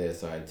to hear their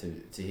side,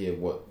 to hear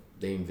what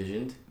they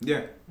envisioned.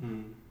 Yeah.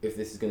 If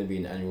this is going to be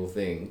an annual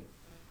thing,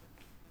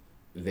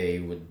 they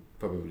would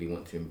probably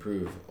want to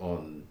improve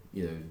on,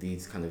 you know,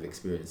 these kind of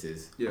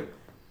experiences. Yeah.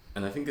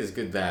 And I think it's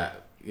good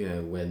that, you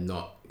know, we're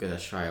not going to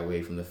shy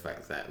away from the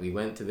fact that we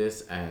went to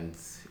this and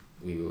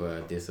we were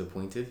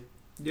disappointed.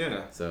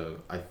 Yeah. So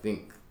I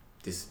think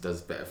this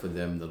does better for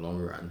them in the long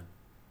run.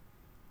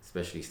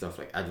 Especially stuff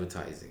like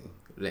advertising,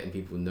 letting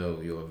people know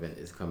your event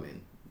is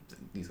coming.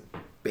 These are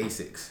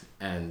basics.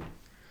 And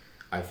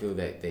I feel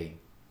that they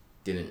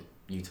didn't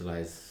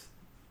utilize,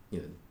 you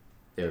know,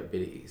 their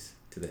abilities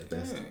to their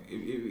best.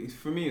 Yeah.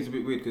 For me, it's a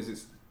bit weird because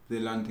it's the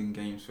London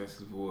Games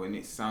Festival and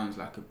it sounds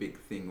like a big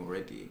thing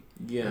already.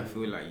 Yeah. I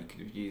feel like you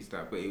could have used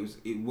that, but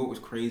what was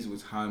crazy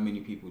was how many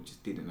people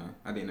just didn't know.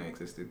 I didn't know it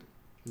existed.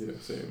 Yeah,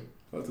 same.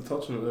 Like to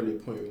touch on an earlier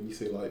point when you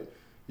say like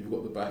you've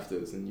got the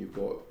BAFTAs and you've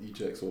got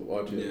EGX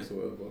or RGX or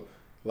whatever.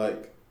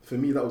 Like for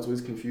me, that was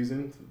always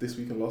confusing this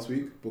week and last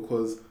week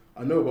because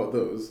I know about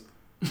those,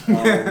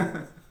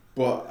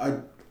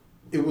 but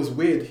it was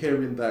weird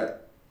hearing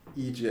that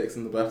EGX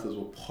and the BAFTAs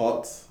were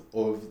parts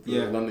of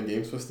the London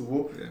Games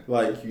Festival. Yeah.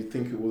 Like you'd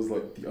think it was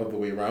like the other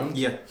way around.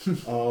 Yeah.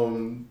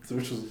 So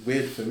which was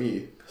weird for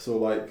me. So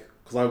like,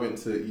 because I went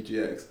to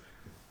EGX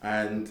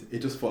and it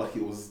just felt like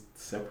it was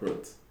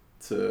separate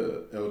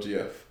to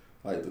LGF.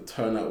 Like the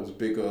turnout was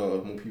bigger,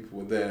 more people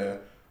were there.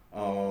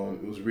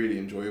 It was really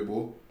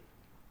enjoyable,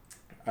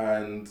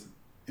 and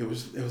it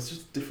was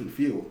just a different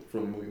feel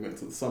from when we went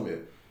to the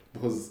summit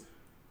because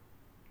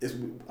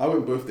I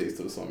went both days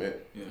to the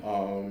summit. Yeah.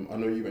 I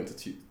know you went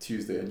to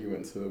Tuesday and you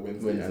went to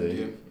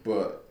Wednesday.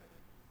 But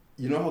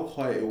you know how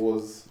quiet it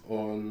was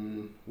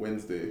on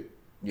Wednesday?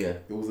 Yeah.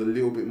 It was a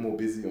little bit more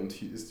busy on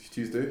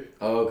Tuesday.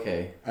 Oh,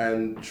 okay.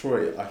 And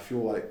Troy, I feel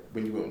like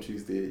when you went on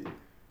Tuesday,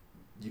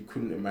 you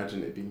couldn't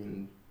imagine it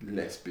being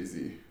less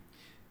busy.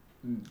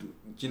 Do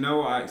you know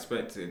what I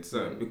expected?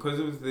 So because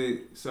of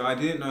so I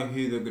didn't know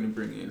who they were going to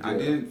bring in. Yeah. I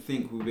didn't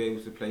think we'd be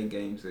able to play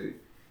games. So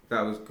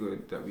that was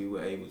good that we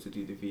were able to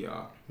do the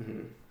VR.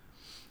 Mm-hmm.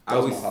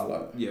 That was my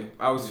highlight. Yeah,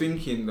 I was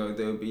thinking though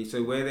there would be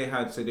where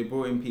they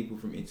brought in people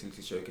from Italy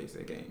to showcase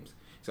their games.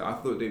 So I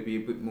thought there'd be a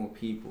bit more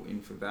people in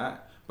for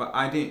that, but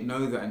I didn't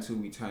know that until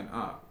we turned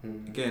up.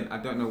 Again, I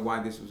don't know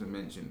why this wasn't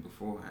mentioned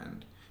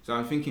beforehand. So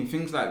I'm thinking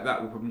things like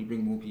that will probably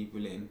bring more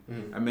people in,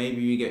 and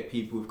maybe we get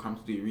people who've come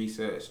to do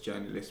research,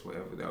 journalists,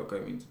 whatever. They'll go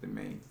into the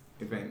main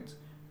event.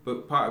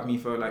 But part of me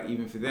felt like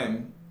even for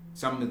them,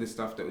 some of the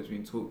stuff that was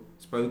being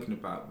spoken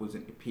about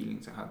wasn't appealing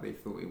to how they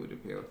thought it would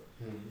appeal.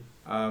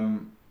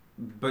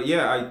 But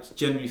yeah, I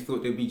generally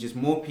thought there'd be just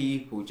more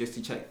people just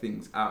to check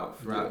things out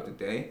throughout the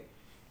day.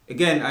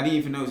 Again, I didn't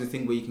even know it was a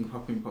thing where you can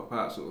pop in, pop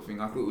out sort of thing.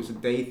 I thought it was a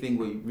day thing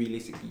where you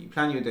realistically you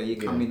plan your day, you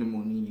come in the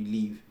morning, you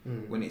leave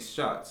when it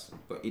shuts.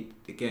 But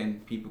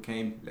people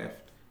came,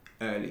 left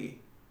early.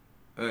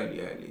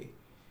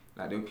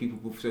 Like there were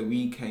people, so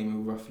we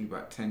came roughly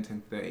about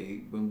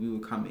 10:30 when we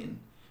were coming,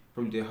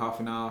 probably did half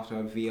an hour after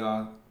a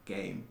VR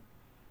game,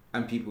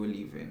 and people were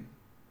leaving.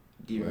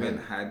 The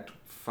event had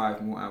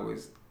 5 more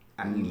hours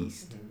at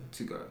least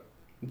to go.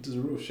 Which is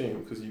a real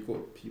shame because you've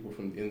got people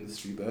from the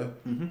industry there,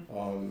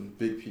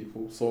 big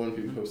people. Someone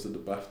who hosted the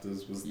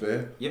BAFTAs was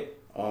there. Yep.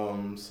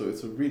 So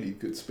it's a really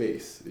good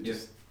space. It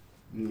just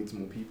needs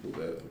more people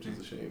there, which is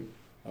a shame.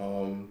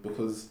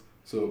 Because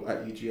so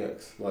at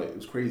EGX, like it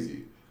was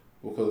crazy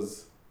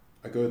because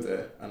I go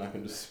there and I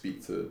can just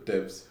speak to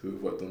devs who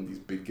have worked on these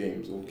big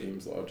games or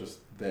games that are just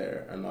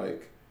there, and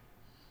like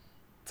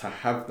to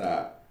have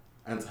that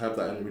in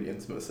a really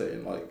intimate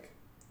setting, like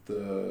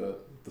the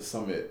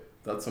summit.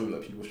 That's something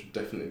that people should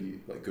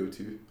definitely like go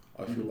to.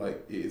 I feel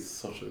like it is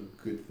such a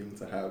good thing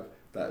to have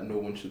that no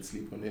one should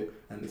sleep on it,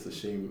 and it's a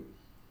shame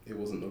it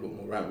wasn't a lot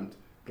more rammed.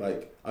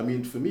 Like, I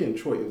mean, for me and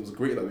Troy, it was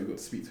great that we got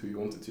to speak to who we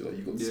wanted to. Like,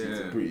 you got to speak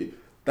to Bree.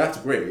 That's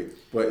great,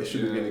 but it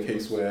shouldn't be a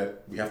case where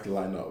we have to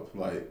line up.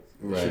 Like,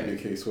 it should be a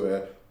case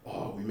where,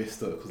 we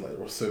missed her because like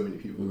there were so many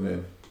people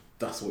there.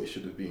 That's what it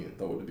should have been.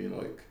 That would have been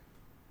like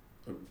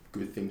a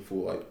good thing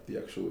for like the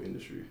actual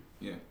industry.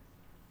 Yeah.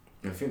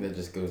 I think that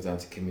just goes down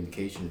to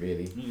communication,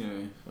 really.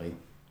 Yeah. Like,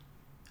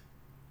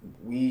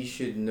 we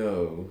should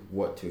know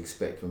what to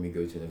expect when we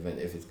go to an event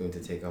if it's going to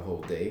take a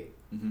whole day.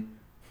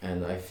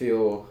 And I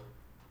feel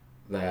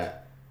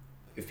that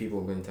if people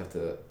are going to have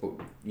to,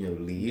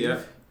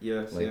 leave.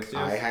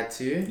 I had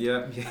to.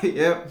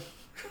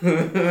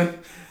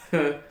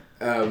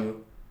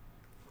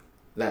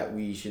 That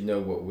we should know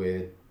what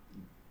we're,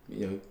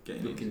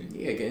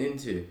 getting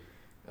into.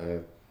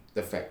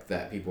 The fact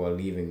that people are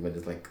leaving when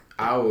there's like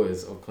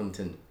hours of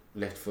content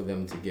left for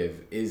them to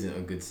give isn't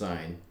a good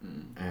sign.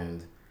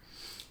 And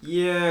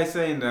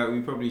saying that,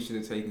 we probably should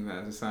have taken that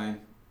as a sign.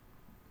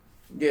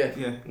 Yeah.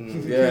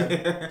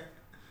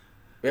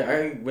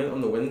 I went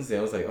on the Wednesday.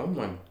 I was like, oh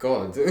my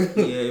god.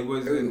 It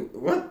wasn't.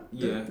 What?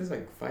 Yeah. There's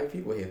like 5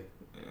 people here.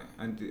 Yeah,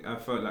 and I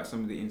felt like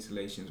some of the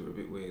installations were a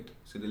bit weird.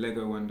 So the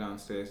Lego one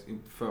downstairs, it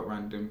felt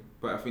random,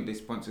 but I think they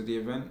sponsored the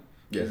event.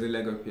 There's a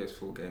Lego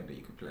PS4 game that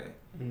you could play.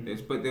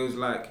 But there was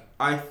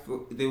I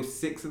thought there was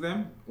 6 of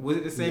them. Was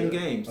it the same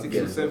game? 6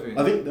 or 7?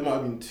 I think there might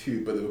have been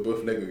 2, but they were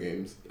both Lego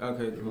games.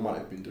 Okay, It might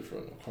have been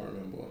different. I can't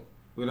remember.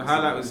 Well, the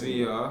highlight was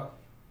VR.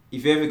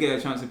 If you ever get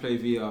a chance to play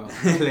VR,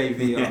 play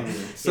VR.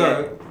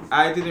 So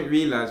I didn't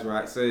realise,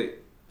 right? So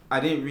I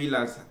didn't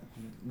realise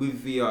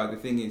with VR, the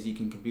thing is you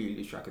can completely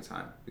lose track of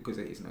time because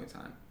there is no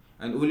time.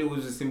 And all it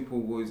was a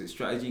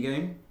strategy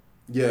game.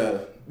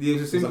 Yeah. It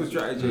was a simple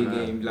strategy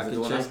game, like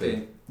a chess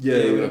game. Yeah,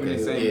 it would have been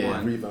the same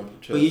one.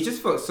 Revamped chess. But you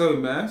just felt so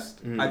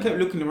immersed. I kept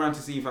looking around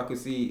to see if I could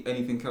see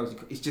anything else.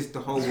 It's just the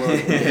whole world.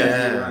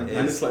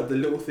 And it's like the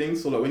little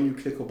things. So like when you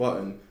click a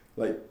button,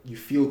 like you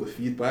feel the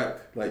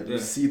feedback. Like you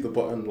see the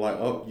button light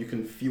up. You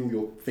can feel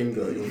your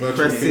finger, your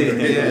virtual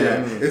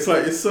finger. It's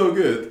like it's so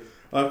good.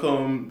 Like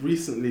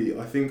recently,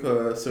 I think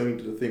Sony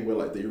did a thing where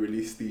like they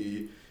released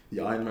the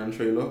Iron Man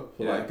trailer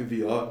for like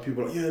VR.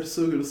 People were like, it's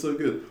so good, it's so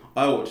good.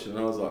 I watched it and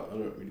I was like, I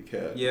don't really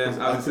care. Yeah,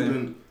 I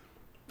couldn't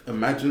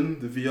imagine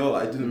the VR.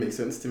 Like, it didn't make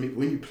sense to me. But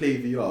when you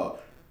play VR,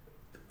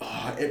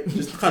 it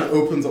just kind of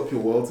opens up your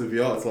world to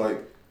VR. It's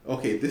like,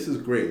 okay, this is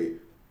great,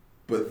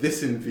 but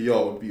this in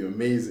VR would be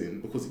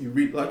amazing because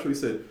like Troy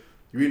said,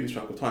 you really lose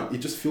track of time. It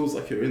just feels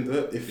like you're in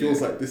there. It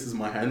feels like this is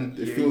my hand.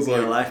 It feels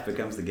like your life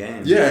becomes the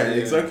game. Yeah,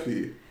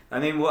 exactly. I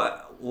mean,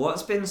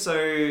 what's been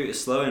so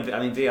slow?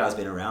 VR's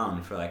been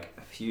around for like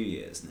a few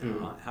years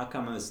now. How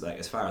come, as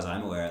far as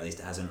I'm aware, at least,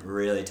 it hasn't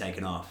really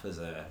taken off as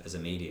a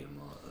medium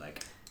or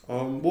like?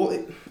 Well,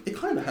 it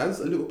kind of has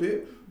a little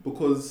bit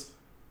because,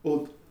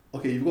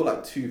 you've got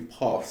like 2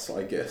 paths,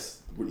 I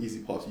guess, with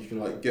easy paths. You can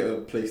like get a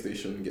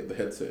PlayStation, get the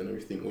headset and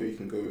everything, or you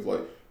can go with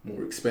like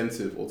more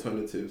expensive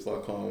alternatives.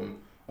 Like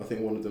I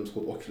think one of them's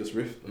called Oculus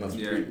Rift, and that's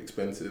pretty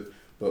expensive.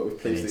 But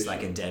with PlayStation, it's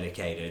like a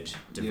dedicated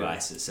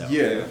device itself.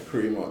 Yeah,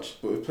 pretty much.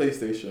 But with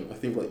PlayStation, I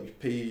think like you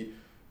pay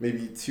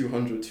maybe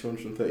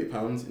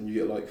 £230 and you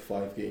get like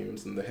 5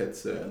 games and the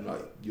headset and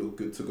like you're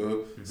good to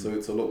go. So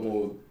it's a lot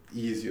more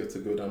easier to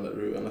go down that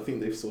route. And I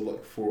think they've sold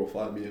like 4 or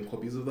 5 million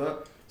copies of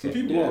that. So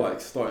people are like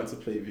starting to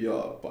play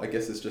VR, but I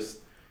guess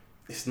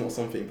it's not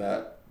something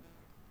that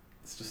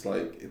it's just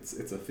like it's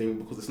a thing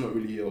because it's not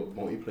really a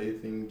multiplayer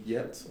thing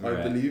yet. I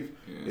Right. believe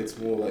Yeah. it's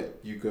more like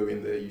you go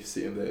in there, you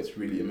sit in there. It's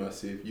really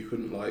immersive. You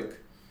couldn't like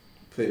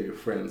play with your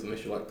friends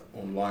unless you're like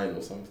online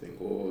or something,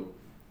 or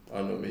I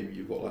don't know, maybe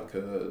you've got like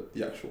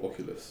the actual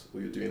Oculus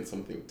or you're doing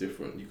something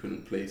different. You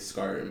couldn't play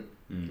Skyrim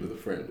with a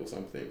friend or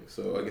something.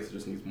 So I guess it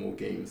just needs more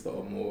games that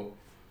are more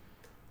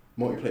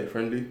multiplayer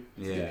friendly to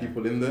Yeah. get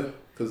people in there.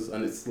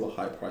 And it's still a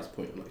high price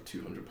point, like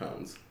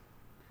 £200.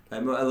 A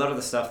lot of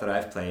the stuff that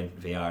I've played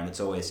VR, and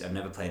I've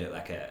never played it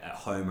like at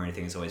home or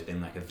anything. It's always been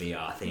like a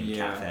VR themed Yeah.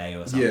 cafe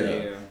or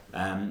something.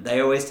 Yeah. They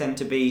always tend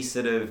to be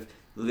sort of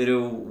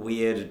little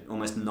weird,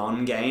 almost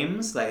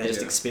non-games. Like they're just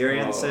Yeah.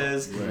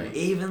 experiences. Oh, right.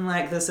 Even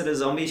like the sort of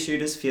zombie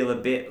shooters feel a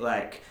bit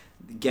like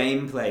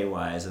gameplay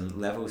wise and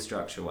level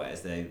structure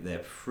wise. They're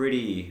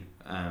pretty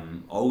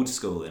old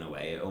school in a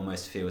way. It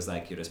almost feels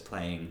like you're just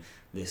playing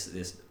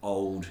this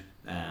old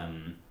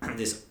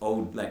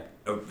like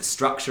a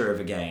structure of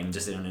a game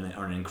just on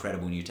an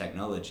incredible new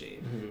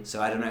technology.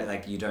 So I don't know,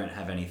 like you don't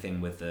have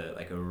anything with a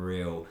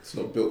real. It's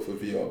not built for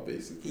VR,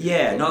 basically.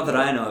 Yeah, not that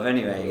I know of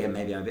anyway. Again,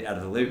 maybe I'm a bit out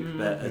of the loop,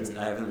 but Mm.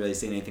 I haven't really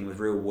seen anything with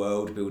real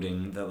world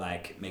building that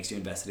like makes you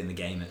invested in the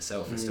game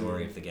itself, the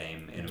story of the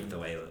game, in the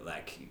way that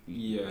like.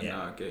 Yeah, Yeah.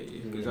 no, I get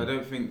you. Because I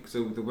don't think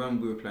so. The one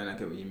we were playing, I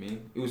get what you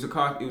mean. It was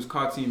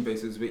cartoon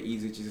based. It was a bit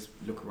easy to just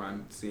look around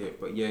and see it.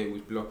 But yeah, it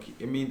was blocky.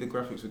 I mean, the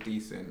graphics were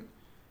decent.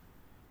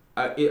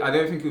 I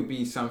don't think it would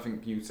be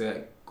something you'd say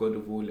at God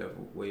of War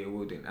level, where you're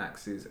wielding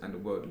axes and the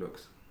world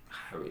looks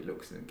how it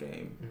looks in the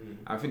game.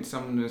 I think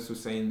someone else was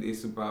saying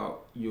it's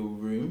about your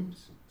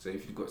rooms. So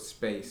if you've got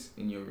space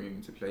in your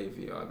room to play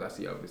VR, that's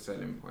the other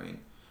selling point.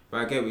 But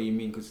I get what you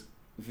mean, because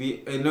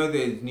I know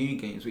there's new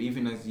games, but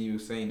even as you were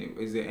saying,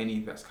 is there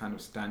any that's kind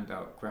of stand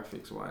out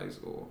graphics wise,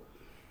 or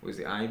was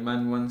the Iron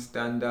Man one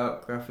stand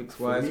out graphics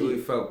wise, For me- or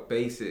it felt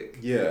basic?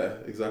 Yeah,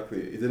 exactly.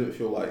 It didn't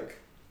feel like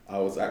I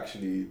was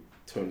actually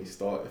Tony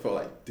Stark. It felt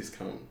like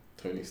discount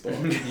Tony Stark.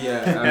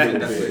 Yeah, I think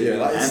that's what it Yeah, is.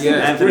 like, it's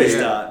Anthony great.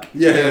 Stark.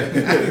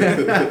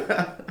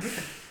 Yeah.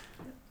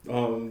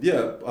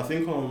 Yeah, I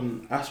think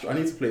I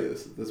need to play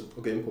this. There's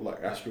a game called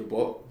like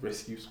Astrobot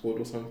Rescue Squad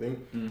or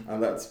something,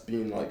 and that's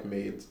been like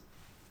made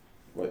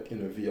like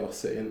in a VR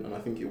setting, and I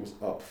think it was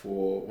up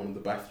for one of the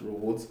BAFTA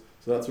awards.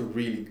 So that's a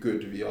really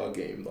good VR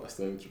game that I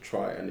still need to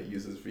try, and it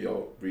uses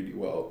VR really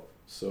well.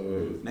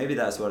 So Maybe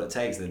that's what it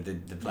takes. The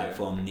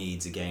platform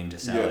needs a game to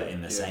sell it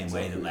in the same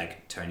way that exactly.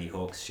 like Tony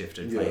Hawk's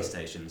shifted Yeah.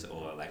 PlayStations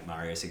or like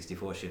Mario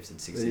 64 shifted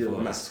they need a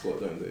 64. mascot,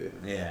 don't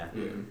they? Yeah,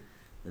 Yeah.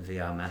 the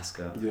VR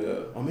mascot. Yeah,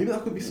 or maybe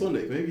that could be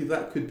Sonic. Maybe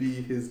that could be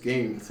his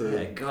game to.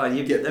 Yeah, God,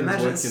 you get things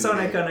imagine working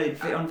Sonic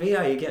on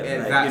VR. You get Yeah,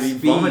 like that you'd be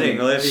speed. vomiting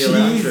all over your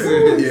lounge Jesus.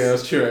 room. Yeah,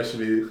 that's true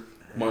actually.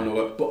 Might not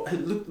work, but hey,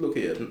 look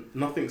here.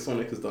 Nothing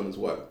Sonic has done has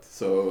worked.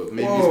 So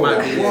maybe Whoa, this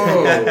might be.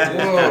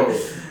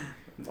 whoa.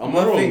 Am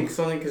I Nothing wrong?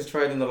 Sonic has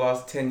tried in the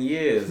last 10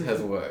 years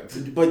has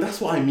worked. But that's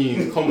what I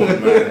mean. Come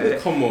on, man.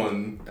 Come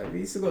on. Have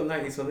you still got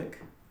 90 Sonic?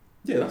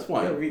 Yeah, that's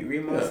fine. Yeah,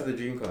 remaster the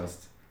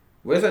Dreamcast.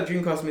 Where's that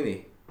Dreamcast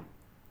Mini?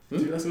 Do you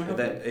think that's gonna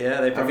happen?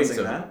 They promising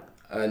so. that?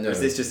 No. Or is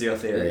this just your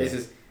theory? It's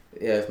just,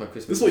 yeah, it's my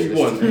Christmas. This is what you wish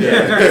list. want.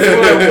 Yeah,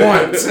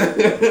 that's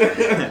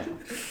what I want.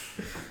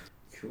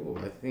 Cool.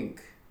 I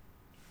think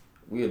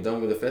we are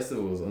done with the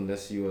festivals,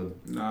 unless you were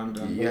No, I'm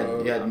done. you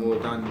had I'm more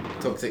done.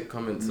 toxic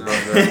comments No.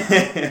 about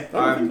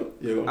the.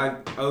 Yeah, go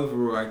on.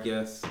 Overall, I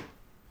guess,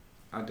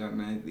 I don't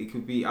know. It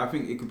could be. I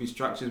think it could be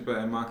structured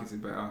better,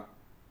 marketed better.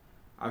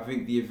 I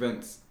think the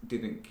events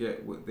didn't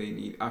get what they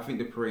need. I think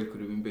the parade could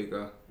have been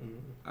bigger.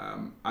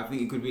 I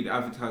think it could be to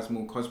advertise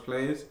more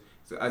cosplayers.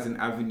 So as an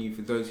avenue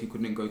for those who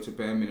couldn't go to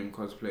bare minimum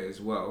cosplay as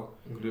well,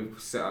 could have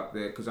set up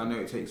there, because I know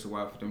it takes a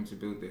while for them to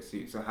build their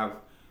suits. So have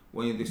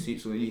one of the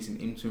suits, or at least an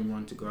interim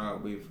run to go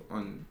out with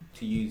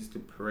to use the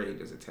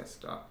parade as a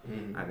tester.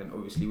 And then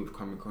obviously with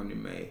Comic-Con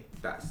in May,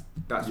 that's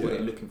what Yeah. they're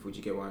looking for. Do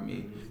you get what I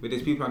mean? But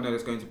there's people I know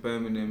that's going to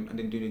Birmingham and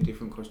then doing a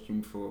different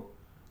costume for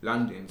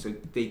London. So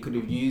they could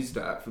have used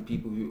that for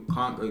people who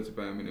can't go to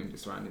Birmingham, the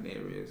surrounding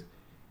areas,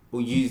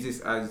 or use this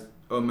as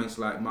almost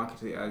like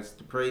market it as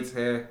the parade's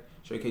here,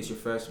 showcase your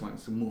first one.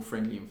 It's a more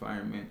friendly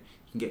environment.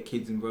 You can get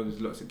kids involved.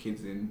 There's lots of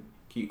kids in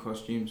cute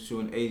costumes.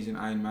 Saw an Asian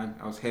Iron Man.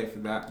 I was here for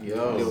that.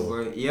 Yo. Little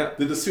boy. Yep.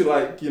 Did the suit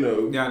like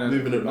moving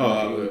it?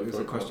 It was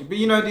a costume. But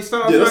you know, they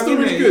start off Yeah, that's young, still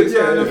really innit? good. They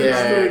start off Yeah, young.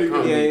 that's really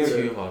good. Yeah, Can't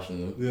be yeah. too harsh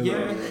on them.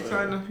 Yeah,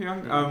 kind of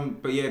young.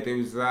 But yeah, there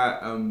was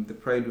that. The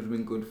parade would have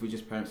been good for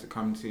just parents to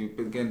come to,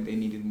 but again, they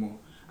needed more.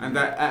 And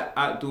that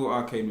outdoor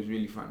arcade was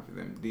really fun for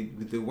them.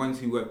 The ones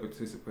who were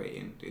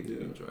participating, they did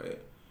enjoy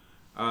it.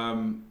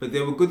 But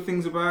there were good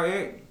things about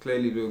it.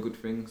 Clearly, there were good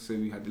things. So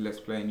we had the Let's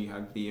Play, and you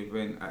had the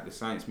event at the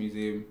Science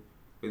Museum.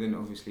 But then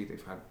obviously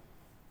they've had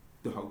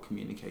the whole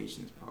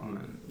communications part,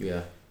 and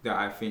Yeah. that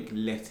I think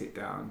let it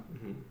down.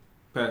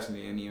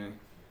 Personally, anyway.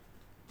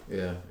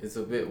 Yeah, it's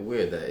a bit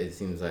weird that it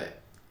seems like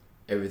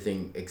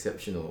everything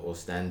exceptional or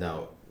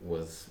standout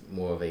was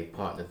more of a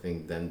partner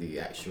thing than the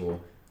actual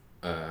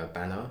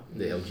banner,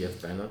 the LGF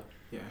banner.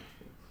 Yeah.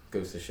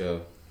 Goes to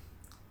show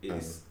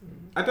is.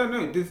 I don't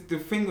know. The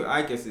thing that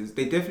I guess is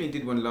they definitely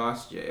did one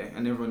last year,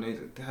 and everyone knows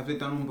it. Have they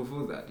done one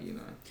before that? Do you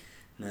know?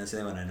 No, it's the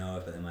only one I know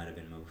of, but there might have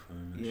been more before.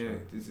 I'm not Yeah, sure.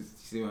 this is,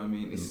 you see what I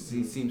mean? It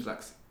seems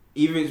like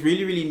either it's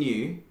really, really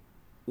new,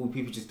 or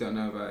people just don't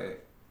know about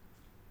it.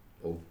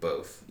 Or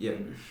both. Yeah.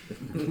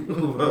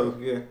 Or both,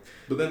 yeah.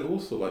 But then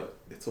also, like,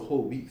 it's a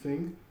whole week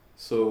thing,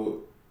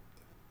 so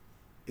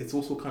it's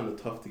also kind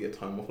of tough to get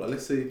time off. Like,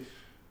 let's say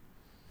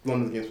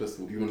London Games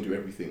Festival, you want to do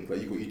everything.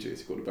 Like, you've got EJs,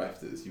 you've got the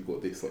BAFTAs, you've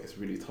got this. Like, it's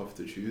really tough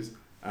to choose.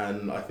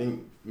 And I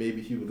think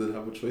maybe people did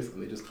have a choice,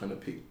 and they just kind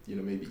of picked,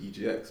 maybe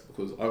EGX,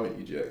 because I went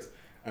EGX,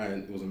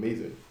 and it was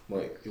amazing.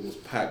 Like, it was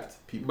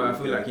packed. People. But I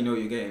feel like you know what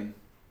you're getting,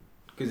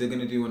 because they're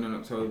gonna do one in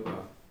October.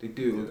 They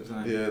do it all the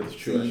time. Yeah, that's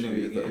true. So you know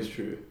actually, you're that is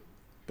true.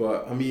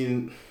 But I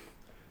mean,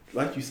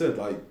 like you said,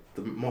 like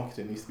the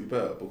marketing needs to be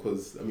better,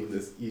 because I mean,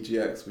 there's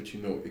EGX, which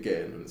you know what you're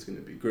getting, and it's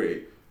gonna be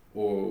great,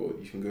 or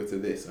you can go to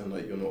this and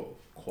like you're not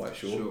quite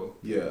sure.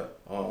 Yeah.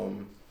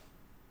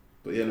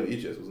 But yeah, no,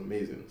 EGX was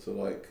amazing. So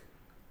like,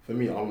 for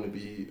me, I want to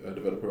be a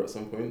developer at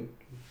some point.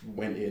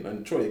 Went in,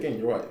 and Troy, again,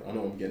 you're right. I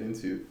know what I'm getting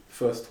into.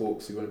 First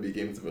talk, so you want to be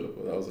a games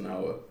developer. That was an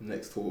hour.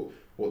 Next talk,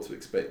 what to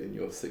expect in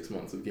your 6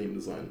 months of game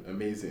design.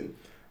 Amazing.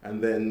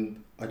 And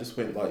then I just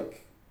went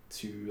like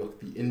to like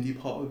the indie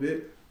part of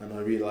it, and I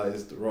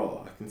realized,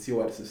 I can see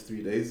why this is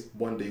 3 days.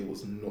 1 day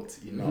was not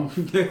enough.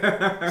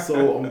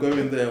 So I'm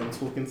going there, I'm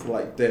talking to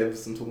like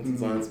devs, I'm talking to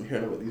designers, I'm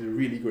hearing about these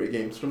really great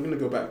games, which I'm going to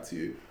go back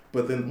to.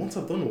 But then once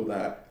I've done all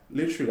that,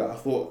 literally I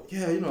thought,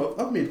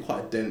 I've made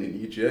quite a dent in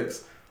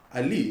EGX.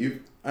 I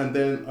leave, and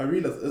then I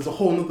realize there's a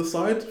whole other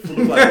side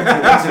full of like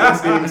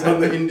EGX games,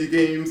 other indie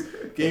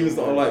games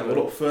that are like a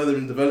lot further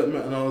in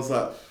development, and I was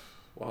like,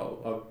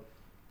 wow,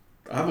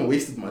 I haven't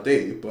wasted my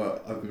day,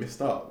 but I've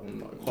missed out on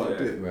like quite a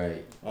bit.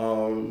 Right.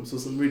 So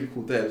some really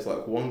cool devs,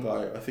 like one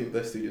guy, I think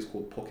their studio is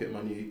called Pocket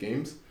Money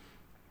Games.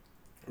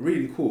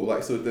 Really cool.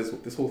 Like, so there's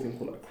this whole thing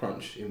called like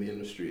crunch in the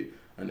industry,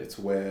 and it's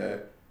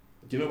where,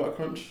 do you know about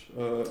crunch?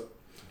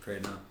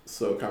 Afraid not.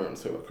 So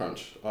Cameron's talking about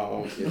crunch.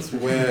 It's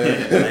where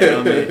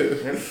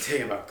Let me tell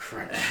you about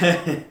crunch.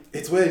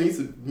 it's where you need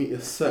to meet a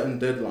certain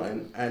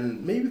deadline,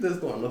 and maybe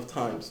there's not enough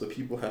time, so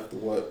people have to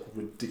work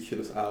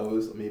ridiculous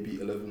hours,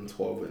 maybe 11,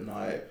 12 at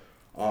night.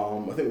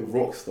 I think with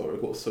Rockstar,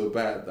 it got so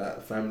bad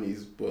that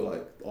families were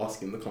like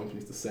asking the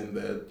companies to send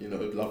their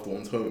loved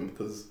ones home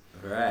because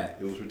right.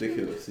 It was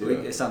ridiculous.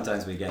 Yeah.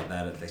 Sometimes we get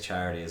that at the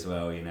charity as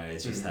well.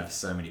 It's just have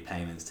so many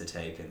payments to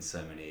take and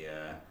so many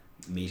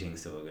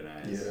meetings to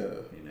organise.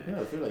 Yeah,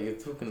 I feel like you're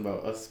talking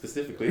about us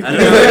specifically. I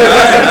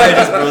know,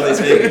 just broadly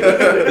speaking.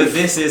 But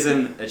this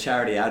isn't a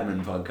charity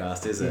admin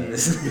podcast, is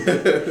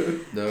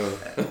it? No.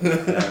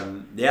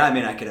 Yeah, I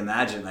mean, I can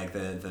imagine like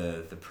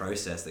the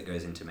process that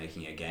goes into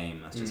making a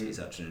game must just be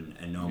such an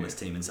enormous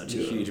team and such a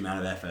huge amount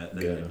of effort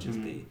that would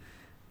just be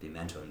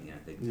mental. And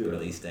the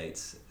release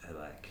dates are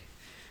like.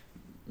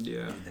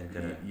 Yeah.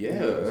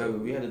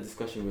 We had a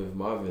discussion with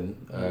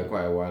Marvin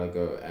quite a while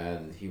ago,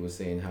 and he was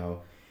saying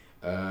how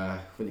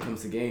when it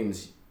comes to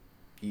games,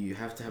 you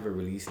have to have a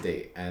release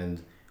date,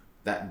 and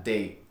that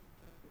date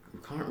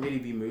can't really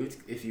be moved.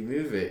 If you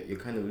move it, you're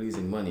kind of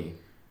losing money,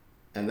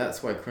 and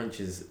that's why crunch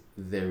is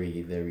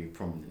very, very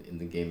prominent in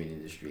the gaming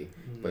industry.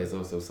 But it's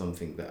also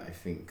something that I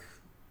think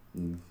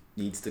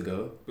needs to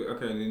go. But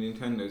okay, the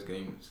Nintendo's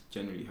games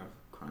generally have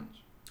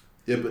crunch.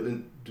 Yeah, but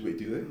then do they?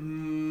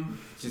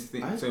 Just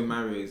think so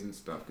Mario's and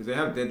stuff, because they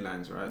have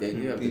deadlines, right? They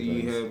do have Did deadlines.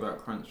 you hear about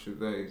crunch with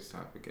those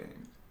type of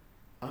games?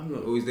 I'm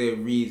not. Or is there a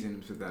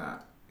reason for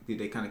that? Did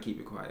they kind of keep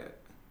it quiet?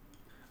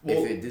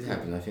 If it did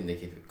happen, I think they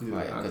keep it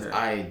quiet because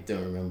I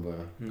don't remember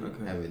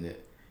having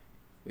it.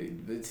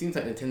 It seems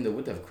like Nintendo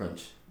would have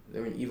crunch.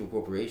 They're an evil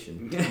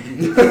corporation.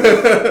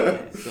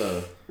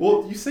 So.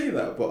 Well, you say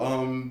that, but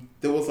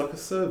there was like a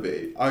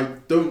survey.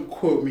 Don't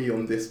quote me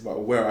on this,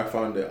 but where I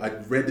found it. I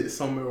read it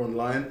somewhere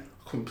online.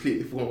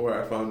 Completely forgot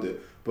where I found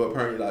it. But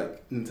apparently,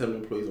 like Nintendo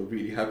employees are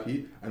really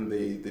happy, and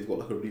they've got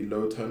like a really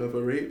low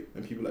turnover rate,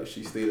 and people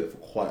actually stay there for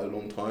quite a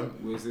long time.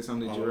 Was this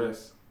under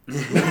duress? No,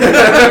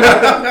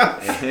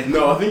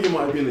 I think it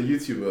might have been a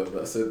YouTuber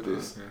that said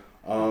this.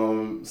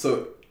 Okay.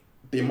 So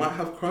they might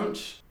have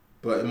crunch,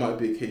 but it might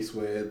be a case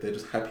where they're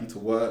just happy to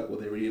work, or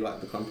they really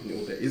like the company,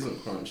 or there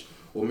isn't crunch,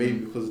 or maybe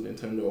because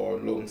Nintendo are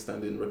a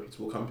long-standing,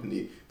 reputable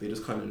company, they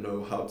just kind of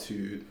know how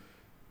to.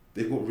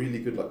 They've got really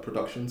good like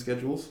production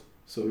schedules,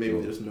 so maybe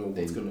they just know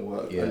what's gonna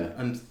work. Yeah.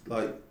 And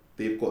like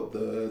they've got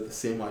the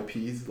same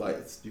IPs. Like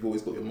you've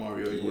always got your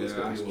Mario, you've always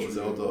got your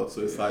Zelda,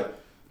 so it's like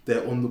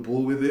they're on the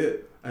ball with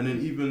it. And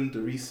then even the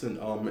recent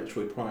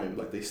Metroid Prime,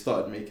 like they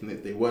started making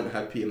it, they weren't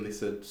happy, and they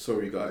said,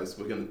 sorry guys,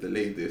 we're going to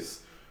delay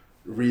this,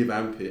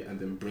 revamp it, and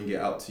then bring it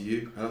out to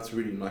you. And that's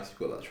really nice, you've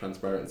got that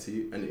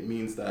transparency, and it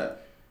means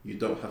that you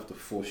don't have to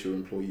force your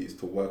employees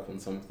to work on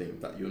something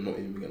that you're not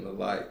even going to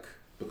like,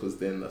 because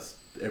then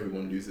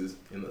everyone loses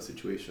in that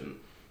situation.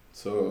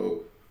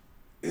 So,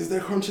 is there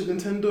crunch at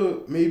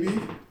Nintendo? Maybe,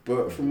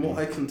 but from what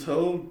I can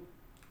tell,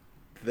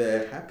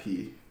 they're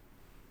happy.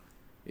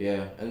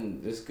 Yeah,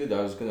 and it's good. I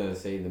was going to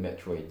say the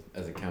Metroid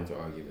as a counter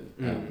argument.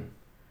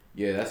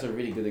 Yeah, that's a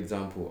really good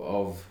example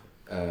of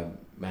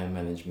man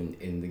management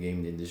in the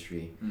gaming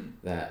industry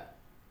that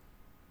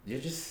you're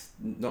just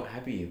not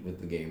happy with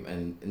the game,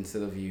 and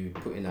instead of you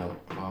putting out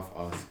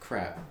half-assed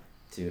crap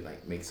to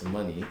like make some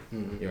money,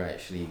 you're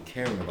actually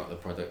caring about the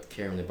product,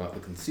 caring about the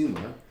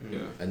consumer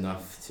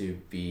enough to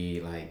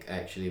be like,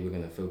 actually we're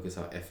going to focus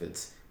our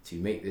efforts to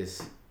make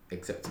this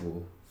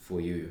acceptable for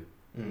you.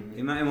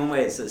 In one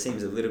way, it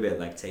seems a little bit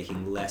like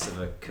taking less of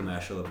a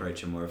commercial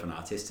approach and more of an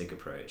artistic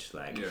approach.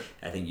 Like,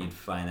 I think you'd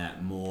find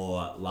that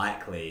more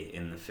likely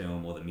in the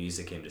film or the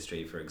music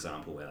industry, for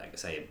example, where, like,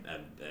 say,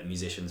 a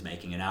musician's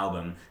making an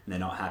album and they're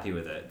not happy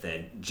with it.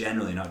 They're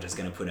generally not just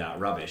going to put out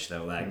rubbish. They're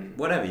like,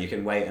 whatever, you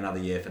can wait another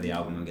year for the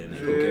album and get it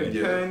good. It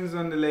depends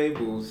on the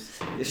labels.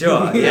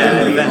 Sure,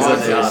 yeah, it depends on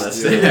the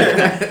artist.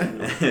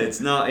 It's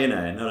not,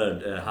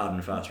 not a hard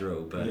and fast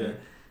rule, but...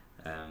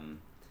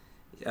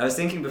 I was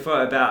thinking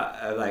before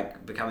about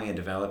like becoming a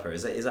developer.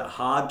 Is it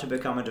hard to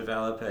become a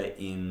developer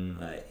in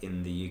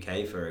the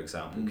UK, for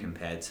example,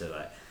 compared to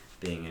like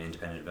being an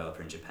independent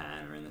developer in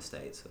Japan or in the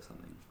States or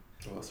something?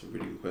 Oh, that's a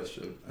really good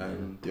question.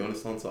 And the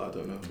honest answer, I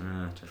don't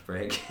know. Tough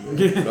break.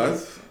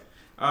 Guys?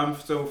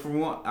 So from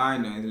what I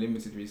know, the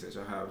limited research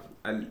I have,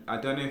 I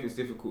don't know if it's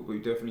difficult, but we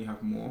definitely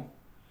have more,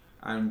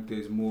 and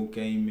there's more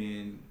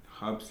gaming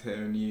hubs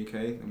here in the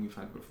UK than we've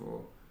had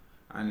before,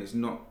 and it's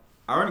not.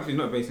 Ironically, it's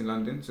not based in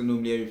London, so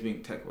normally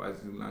everything tech-wise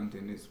is in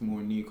London. It's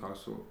more in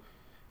Newcastle,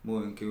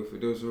 more in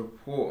Guildford. There was a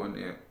report on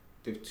it.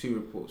 There were 2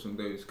 reports on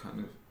those kind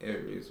of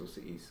areas or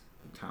cities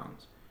and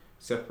towns.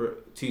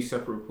 2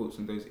 separate reports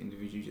on those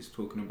individuals just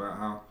talking about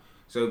how...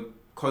 So,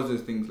 because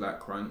of things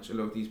like crunch, a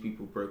lot of these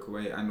people broke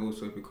away, and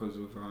also because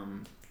of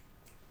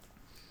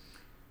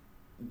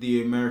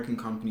the American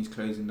companies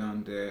closing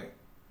down their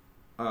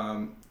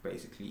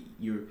basically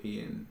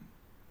European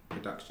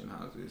production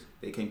houses.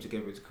 They came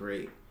together to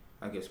create,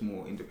 I guess,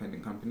 more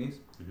independent companies,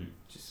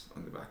 just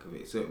on the back of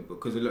it. So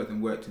because a lot of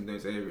them worked in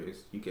those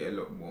areas, you get a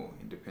lot more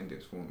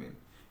independence forming.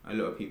 A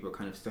lot of people are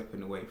kind of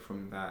stepping away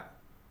from that.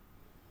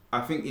 I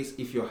think it's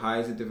if you're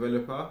hired as a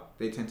developer,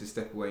 they tend to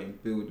step away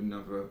and build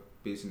another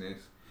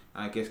business.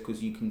 I guess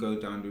because you can go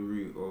down the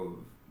route of,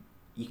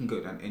 you can go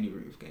down any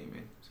route of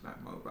gaming. So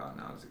like mobile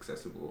now is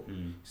accessible.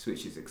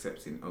 Switch is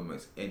accepting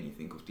almost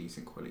anything of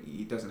decent quality.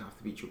 It doesn't have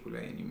to be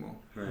AAA anymore.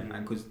 Right.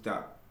 And because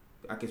that,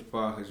 I guess,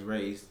 bar has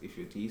raised, if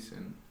you're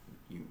decent,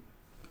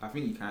 I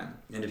think you can.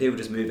 And do people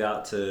just move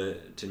out to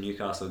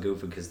Newcastle or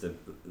Guildford because the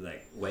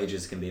like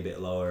wages can be a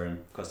bit lower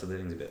and cost of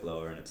living's a bit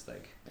lower, and it's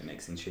like it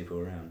makes things cheaper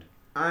all around?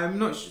 I'm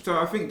not sure. So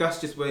I think that's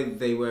just where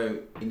they were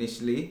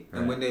initially,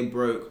 and when they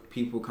broke,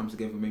 people come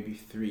together. Maybe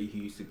 3 who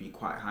used to be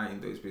quite high in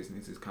those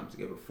businesses come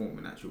together, form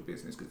an actual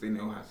business because they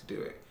know how to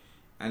do it.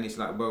 And it's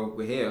like, well,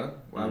 we're here.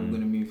 Well, I'm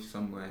going to move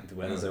somewhere. The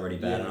weather's already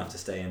bad enough to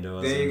stay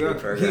indoors. There you go.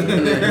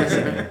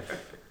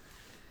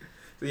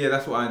 So yeah,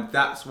 that's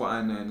what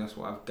I know, and that's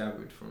what I've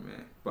gathered from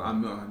it. But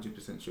I'm not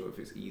 100% sure if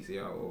it's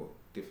easier or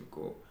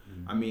difficult.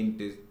 I mean,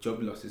 there's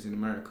job losses in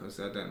America,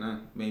 so I don't know.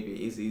 Maybe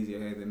it is easier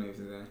here than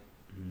over there.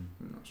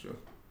 I'm not sure.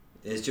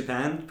 Is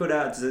Japan put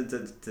out?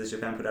 Does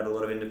Japan put out a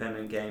lot of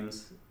independent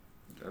games?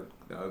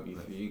 That would be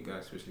for you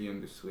guys, especially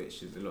on the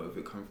Switch. Is a lot of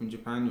it come from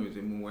Japan, or is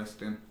it more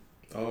Western?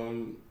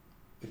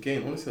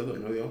 Again, honestly, I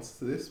don't know the answer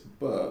to this,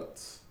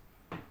 but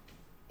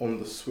on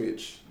the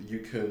Switch, you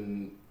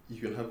can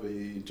have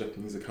a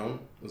Japanese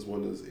account as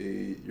well as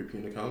a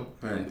European account,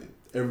 and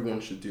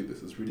everyone should do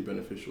this. It's really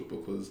beneficial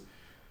because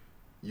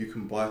you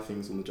can buy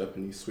things on the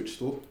Japanese Switch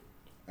store,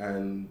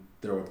 and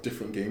there are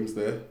different games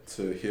there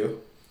to here.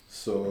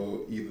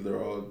 So either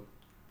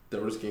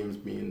there are just games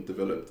being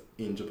developed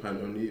in Japan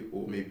only,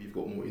 or maybe you've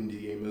got more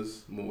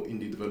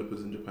indie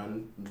developers in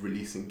Japan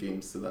releasing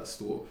games to that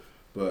store.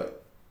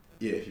 But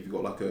yeah, if you've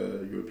got like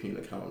a European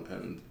account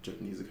and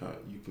Japanese account,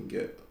 you can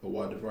get a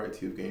wider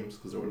variety of games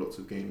because there are lots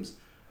of games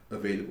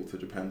available to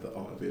Japan that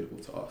aren't available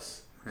to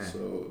us. Right.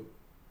 So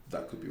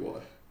that could be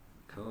why.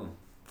 Cool.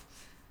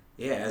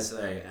 Yeah,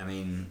 I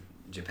mean,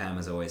 Japan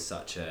was always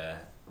such a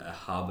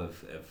hub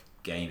of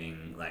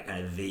gaming, like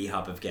kind of the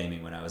hub of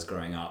gaming when I was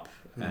growing up.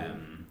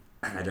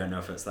 I don't know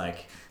if it's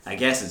like, I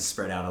guess it's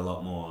spread out a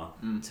lot more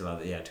to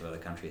other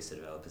countries, to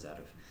developers out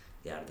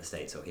of the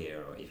States or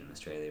here or even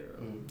Australia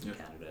or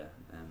Canada.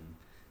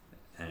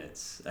 And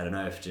it's, I don't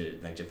know if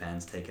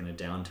Japan's taken a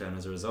downturn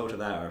as a result of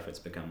that, or if it's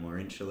become more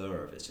insular,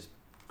 or if it's just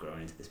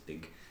grown into this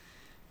big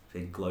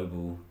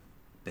global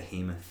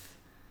behemoth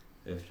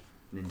of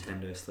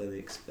Nintendo slowly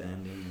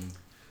expanding and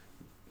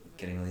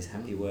getting all these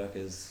happy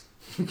workers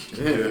to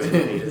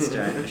feed its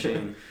giant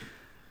machine.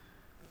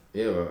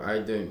 Yeah, I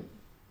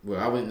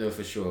wouldn't know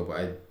for sure, but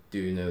I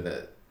do know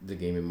that the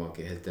gaming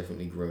market has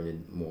definitely grown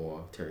in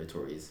more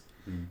territories.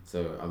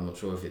 So I'm not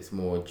sure if it's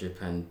more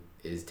Japan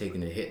is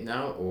taking a hit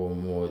now, or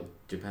more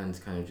Japan's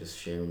kind of just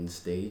sharing the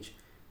stage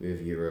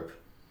with Europe,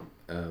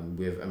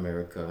 with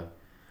America,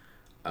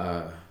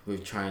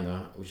 with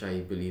China, which I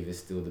believe is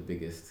still the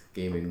biggest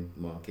gaming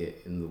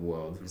market in the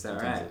world. Is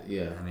that right?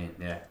 Yeah. I mean,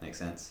 yeah, makes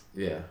sense.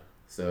 Yeah.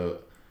 So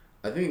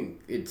I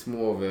think it's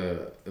more of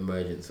a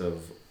emergence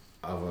of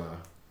other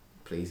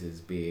places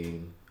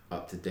being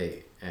up to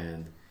date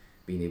and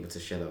being able to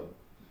shell out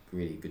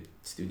really good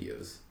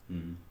studios.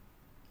 Mm.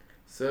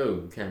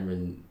 So,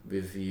 Cameron,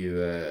 with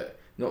you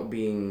not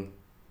being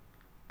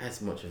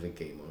as much of a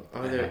gamer,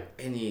 are there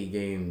any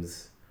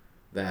games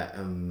that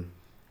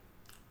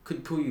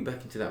could pull you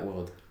back into that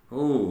world?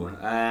 Ooh,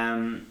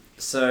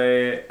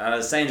 so I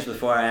was saying just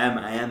before, I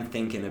am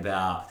thinking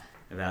about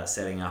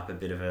setting up a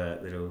bit of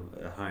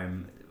a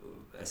home,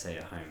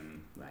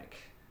 like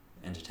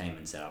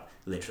entertainment setup.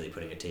 Literally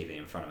putting a TV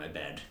in front of my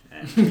bed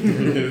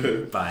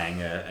and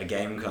buying a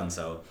game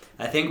console.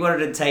 I think what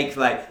it'd take,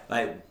 like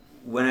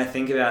when I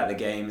think about the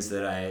games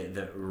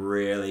that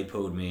really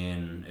pulled me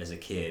in as a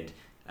kid.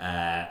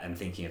 I'm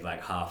thinking of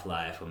like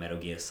Half-Life or Metal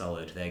Gear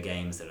Solid. They're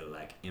games that are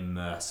like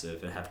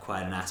immersive and have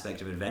quite an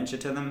aspect of adventure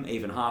to them.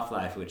 Even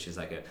Half-Life, which is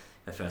like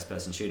a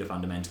first-person shooter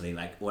fundamentally,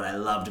 like what I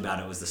loved about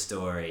it was the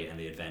story and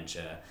the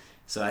adventure.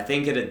 So I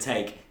think it'd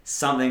take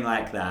something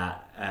like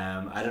that.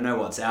 I don't know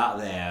what's out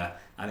there.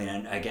 I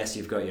mean, I guess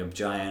you've got your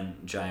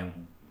giant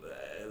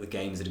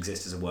games that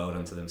exist as a world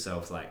unto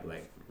themselves, like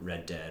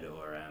Red Dead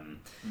or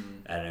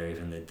I don't know,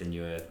 even the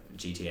newer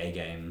GTA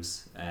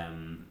games.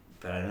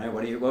 But I don't know.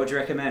 What would you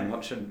recommend?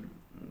 What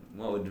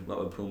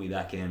would pull me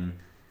back in?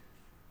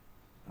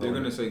 They're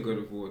gonna say God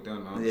of War,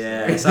 don't I?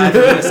 Yeah, aside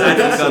from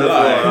God of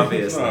War,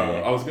 obviously.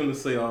 No, I was gonna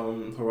say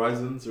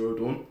Horizon Zero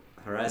Dawn.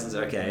 Horizon's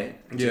okay.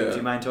 Do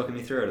you mind talking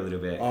me through it a little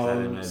bit?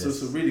 So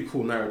it's a really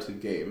cool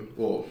narrative game.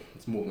 Well,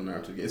 it's more than a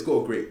narrative game. It's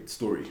got a great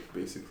story,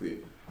 basically.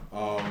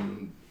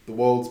 The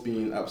world's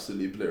been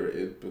absolutely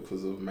obliterated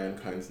because of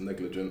mankind's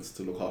negligence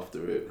to look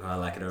after it. Oh, I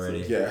like it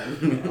already. So,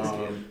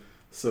 yeah.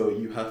 So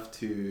you have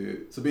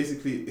to. So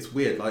basically, it's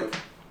weird. Like,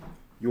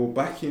 you're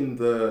back in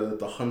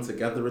the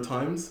hunter-gatherer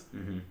times,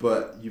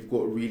 but you've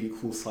got really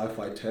cool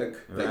sci-fi tech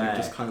that you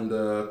just kind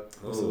of.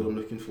 What's the word I'm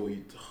looking for?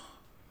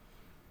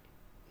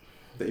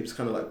 That you just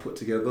kind of like put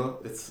together.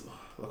 It's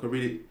like a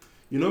really.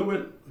 You know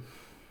when?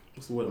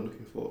 What's the word I'm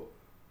looking for?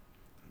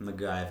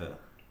 MacGyver.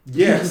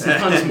 Yes, you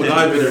kind of just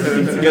MacGyvered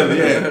everything together.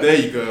 Yeah, there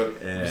you go.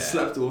 Yeah. You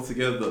slapped it all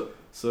together.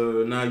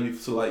 So now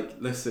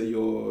let's say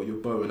your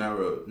bow and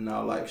arrow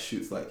now like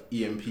shoots like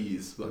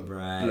EMPs, like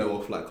blow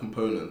off like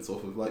components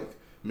off of like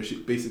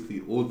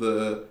basically all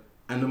the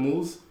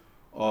animals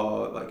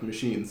are like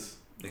machines.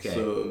 Okay.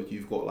 So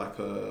you've got like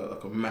a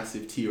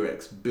massive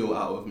T-Rex built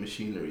out of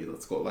machinery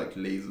that's got like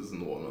lasers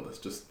and whatnot that's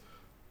just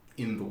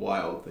in the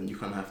wild, and you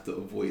kind of have to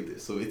avoid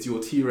this. So it's your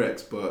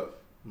T-Rex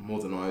but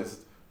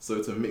modernized. So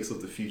it's a mix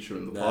of the future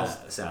and the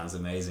past. That sounds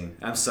amazing.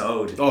 I'm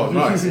sold. Oh,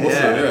 nice. Awesome,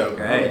 yeah.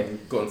 Great. I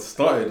haven't gotten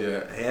started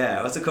yet.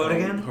 Yeah, what's it called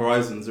again?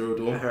 Horizon Zero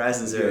Dawn.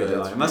 Horizon Zero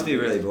Dawn. It must be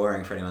really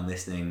boring for anyone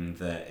listening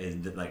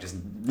that like just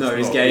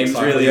knows not games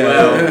exciting. really Yeah,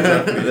 well.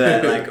 exactly.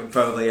 That like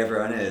probably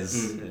everyone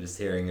is. Just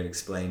hearing it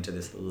explained to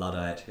this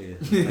Luddite who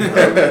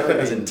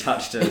hasn't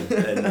touched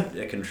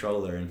a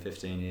controller in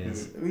 15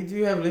 years. We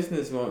do have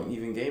listeners who aren't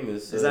even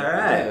gamers. So Is that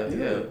right?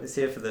 Yeah. It's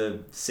here for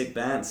the sick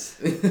bands.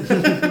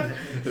 Yeah,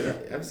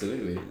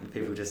 absolutely.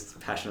 People just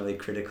passionately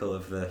critical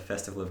of the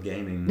Festival of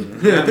Gaming.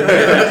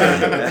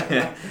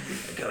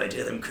 Gotta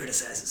do them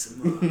criticise it some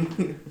more.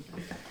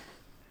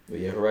 But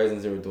yeah, Horizon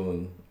Zero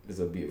Dawn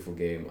is a beautiful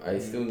game. I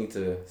still need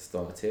to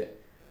start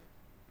it.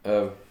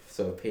 So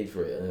I paid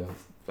for it and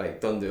I've like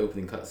done the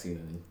opening cutscene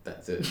and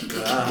that's it.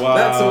 Wow.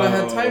 That's all I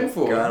had time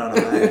for. God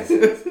on ice.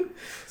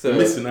 So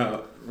missing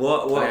out.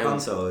 What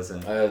console is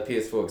it?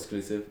 PS4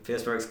 exclusive.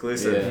 PS4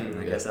 exclusive.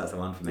 Yeah. I guess that's the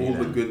one for me. All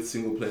the then. good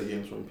single player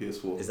games from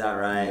PS4. Is that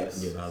right?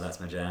 Yes. Oh, that's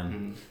my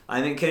jam. Mm.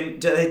 I mean,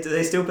 do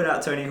they still put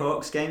out Tony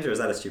Hawk's games, or is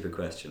that a stupid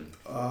question?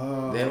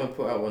 They haven't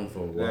put out one for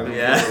a while.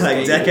 Yeah,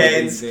 like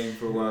decades. Game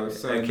for a while.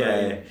 So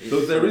Okay.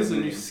 So there is a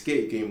new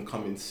skate game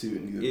coming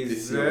soon.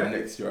 This year there? or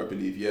next year, I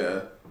believe.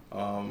 Yeah.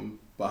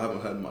 But I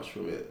haven't heard much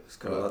from it. It's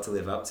got a lot to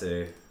live up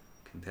to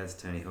compared to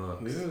Tony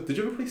Hawk's. Yeah. Did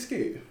you ever play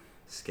Skate?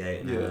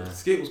 Skate. Yeah.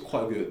 Skate was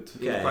quite good.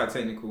 It was quite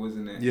technical,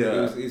 wasn't it?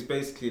 Yeah. It's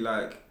basically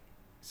like,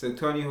 so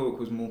Tony Hawk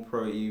was more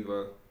pro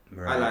Evo.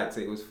 Right. I liked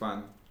it. It was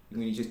fun.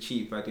 When you just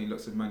cheat by doing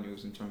lots of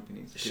manuals and jumping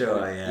in.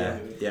 Sure.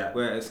 Yeah.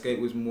 Whereas Skate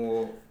was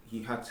more,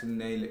 you had to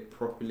nail it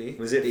properly.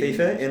 Was it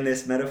FIFA in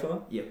this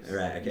metaphor? Yes.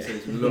 Right. Okay. So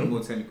it's a lot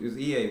more technical. It was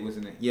EA,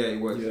 wasn't it? Yeah, it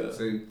was. Yeah.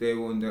 So they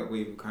were on that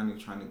wave of kind of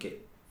trying to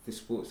get the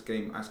sports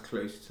game as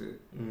close to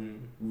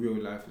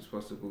real life as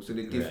possible. So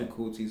the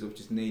difficulties of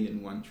just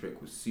nailing one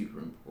trick was super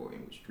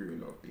important, which drew a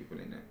lot of people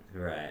in it.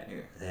 Right.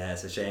 Yeah. Yeah,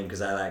 it's a shame because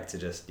I like to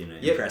just,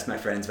 Yep. impress my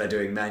friends by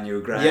doing manual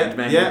grind,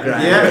 grind.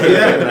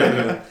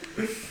 Yeah.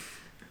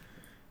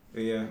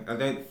 But yeah,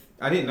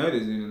 I didn't know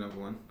there's another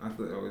one. I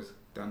thought I was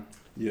done.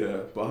 Yeah,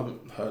 but I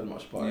haven't heard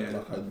much about it. Yeah.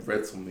 Like I'd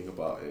read something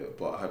about it,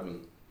 but I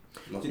haven't.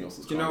 Nothing else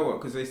has Do you come. know what?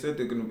 Because they said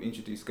they're going to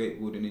introduce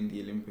skateboarding in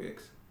the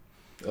Olympics.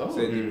 Oh,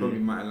 So they probably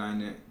might align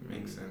it.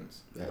 Makes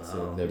sense. that's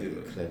Wow. a very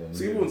clever.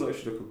 Skateboarding's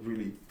actually like a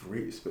really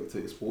great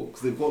spectator sport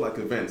because they've got like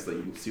events that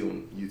you'll see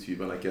on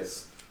YouTube and I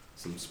guess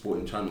some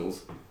sporting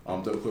channels.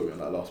 Don't quote me on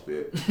that last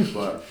bit,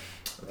 but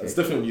it's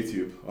definitely on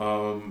YouTube.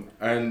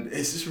 And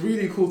it's just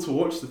really cool to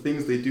watch the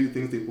things they do,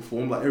 things they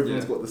perform. Like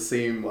everyone's got the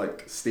same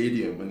like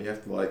stadium and they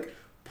have to like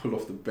pull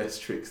off the best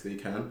tricks they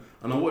can.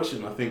 And I watch it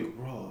and I think,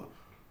 raw,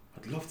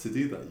 I'd love to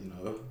do that,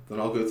 Then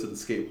I'll go to the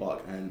skate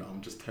park and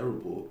I'm just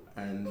terrible.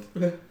 And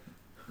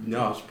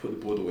now I just put the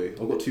board away.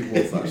 I've got 2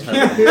 boards that I just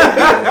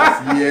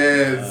had.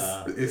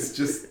 Yes. It's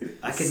just...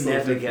 I could so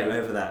never different. get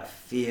over that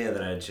fear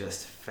that I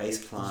just face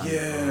plant.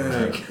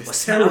 Yeah.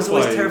 It's I was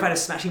always terrified of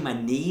smashing my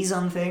knees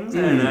on things.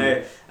 I don't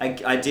know.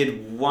 I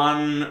did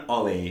one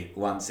ollie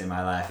once in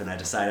my life and I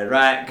decided,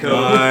 right, cool.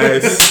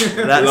 Nice.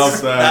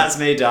 Love that. That's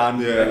me done.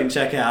 Yeah. I can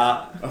check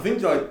out. I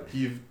think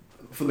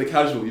for the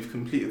casual, you've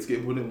completed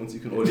skateboarding once you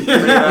can ollie.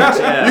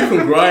 Yeah. You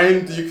can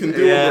grind, you can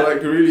do all the,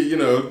 like, really,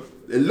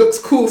 it looks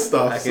cool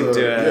stuff. I can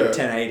do a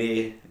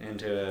 1080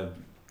 into a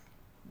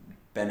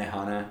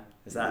Benihana.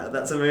 Is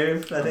that's a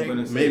move? I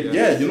think. Maybe, we'll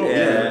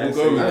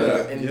go with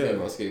that. Anything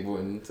about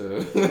skateboarding, so.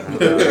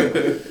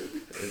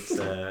 It's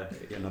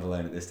you're not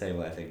alone at this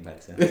table, I think.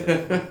 But,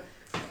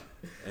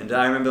 and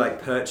I remember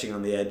like perching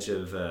on the edge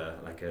of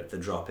the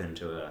drop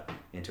into a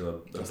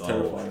That's bowl.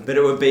 terrifying. But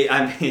it would be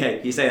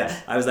you say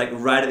that. I was like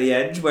right at the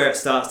edge where it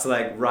starts to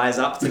like rise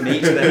up to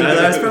meet the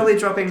I was probably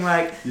dropping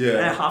like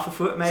half a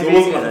foot maybe. So it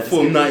wasn't like a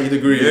full 90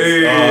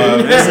 degrees.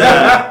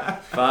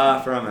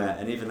 Far from it,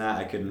 and even that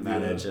I couldn't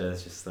manage. I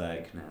was just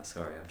like, no,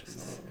 sorry,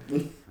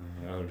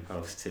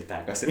 I'll sit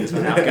back. I'll sit this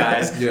one out,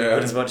 guys. I'll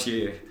just watch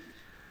you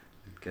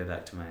go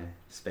back to my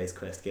Space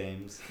Quest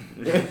games.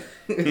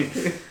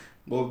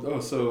 Well,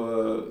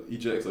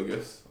 EJX, I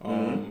guess.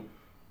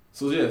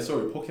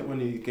 So Pocket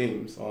Money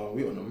Games.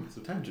 We went on a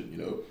massive tangent.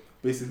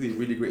 Basically,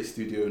 really great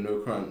studio,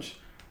 no crunch,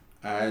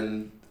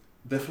 and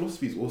their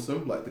philosophy is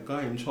awesome. Like the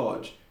guy in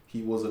charge,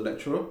 he was a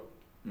lecturer.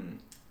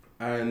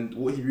 And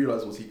what he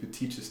realised was he could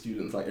teach the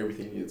students like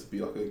everything he needed to be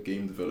like a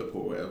game developer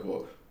or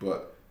whatever,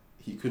 but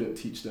he couldn't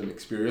teach them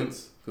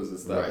experience because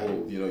it's that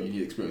whole, you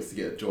need experience to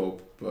get a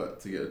job, but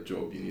to get a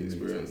job you need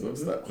experience.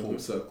 That's that whole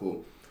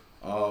circle.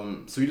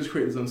 So he just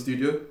created his own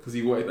studio because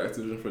he worked at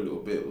Activision for a little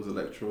bit, was a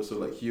lecturer, so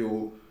like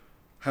he'll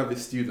have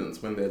his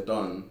students when they're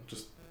done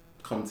just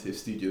come to his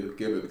studio,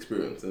 get a bit of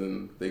experience, and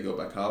then they go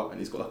back out, and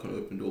he's got like an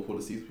open door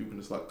policy so people can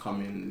just like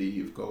come in,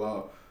 leave, go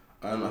out.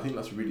 And I think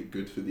that's really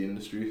good for the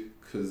industry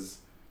because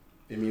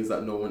it means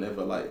that no one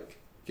ever like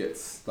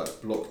gets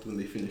like blocked when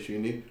they finish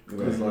uni.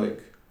 Because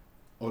like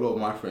a lot of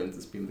my friends,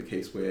 it's been the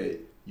case where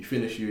you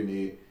finish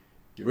uni,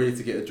 you're ready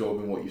to get a job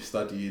in what you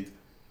studied,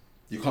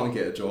 you can't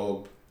get a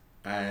job,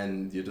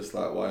 and you're just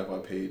like, why have I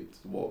paid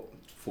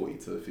 40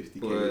 to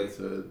 50k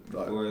to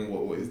like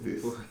what is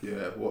this?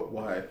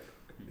 Why?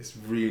 It's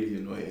really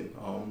annoying.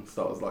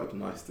 So that was like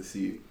nice to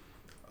see.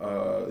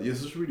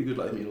 It's just really good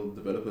like meeting all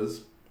the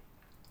developers.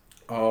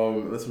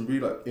 There's some really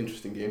like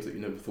interesting games that you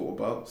never thought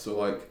about. So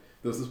like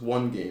there was this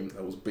one game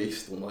that was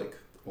based on like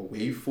a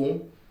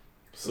waveform.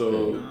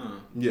 So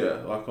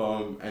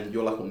and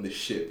you're like on this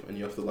ship and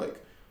you have to like,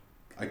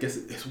 I guess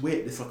it's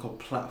weird. It's like a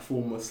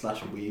platformer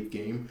 / wave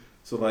game.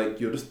 So like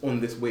you're just on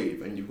this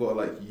wave and you've got to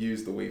like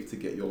use the wave to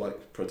get your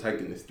like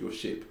protagonist, your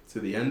ship, to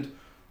the end.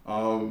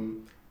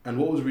 And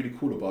what was really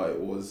cool about it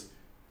was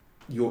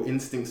your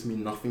instincts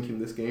mean nothing in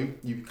this game.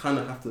 You kind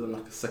of have to learn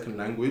like a second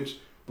language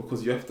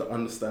because you have to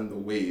understand the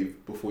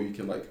wave before you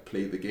can like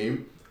play the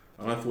game.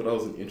 And I thought that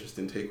was an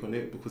interesting take on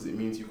it because it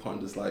means you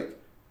can't just like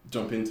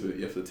jump into it.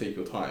 You have to take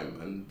your time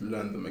and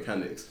learn the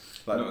mechanics.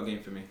 Like, not a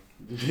game for me.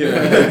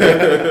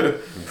 Yeah.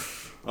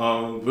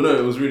 But no,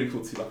 it was really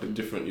cool to see like a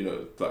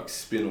different, like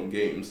spin on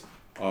games.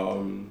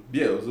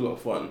 It was a lot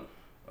of fun.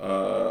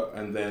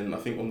 And then I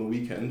think on the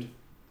weekend,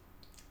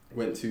 I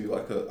went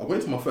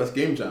to my first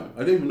game jam. I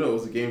didn't even know it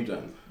was a game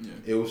jam. Yeah.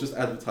 It was just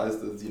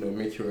advertised as,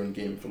 make your own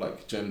game for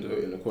like gender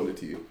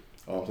inequality.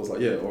 So I was like,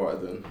 yeah, alright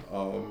then.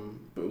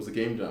 But it was a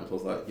game jam, so I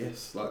was like,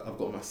 yes, like I've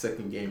got my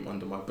second game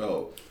under my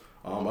belt.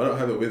 I don't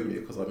have it with me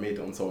because I made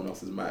it on someone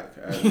else's Mac,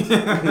 and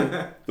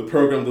the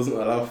program doesn't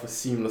allow for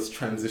seamless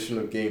transition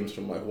of games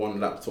from like one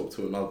laptop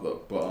to another.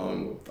 But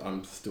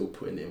I'm still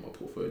putting it in my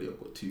portfolio. I've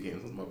got 2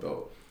 games under my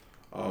belt,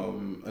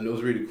 and it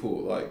was really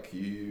cool. Like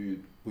we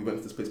went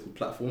to this place called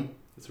Platform.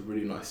 It's a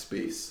really nice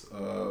space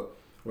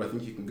where I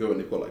think you can go and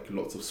they've got like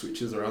lots of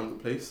switches around the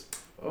place.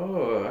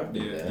 Oh, I've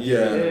been there.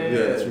 Yeah,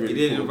 it's really He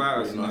didn't cool. invite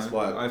us, really nice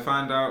vibe. I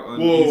found out on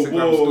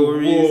Instagram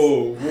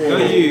stories.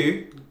 Not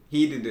you.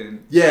 He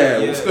didn't. Yeah,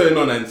 what's going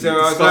on, Andy? So I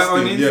was like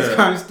on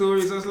Instagram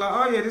stories, I was like,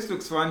 oh yeah, this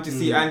looks fun to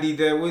see Andy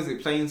there. Was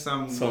it playing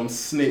some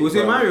Snake? Was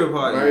it Mario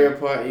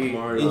Party?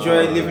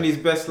 Enjoying living his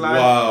best life.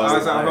 Wow. I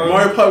was at home.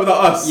 Mario Party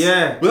without us.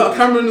 Yeah. Without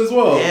Cameron as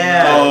well.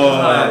 Yeah.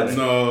 Oh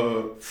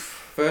no.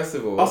 First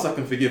of all, us I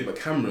can forgive, but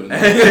Cameron.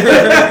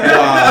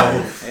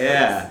 Wow.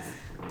 Yeah.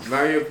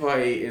 Mario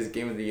Party is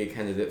Game of the Year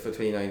candidate for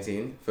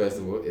 2019. First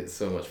of all, it's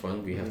so much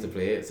fun. We have to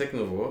play it. Second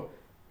of all,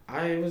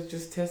 I was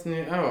just testing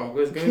it out. I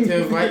was going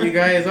to invite you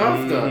guys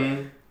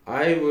after.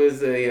 I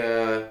was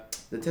the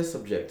test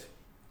subject.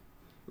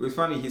 It was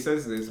funny he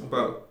says this,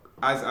 but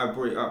as I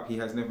brought it up, he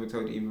has never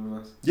told either of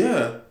us.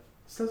 Yeah.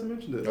 Still hasn't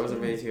mentioned it. I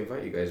wasn't ready to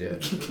invite you guys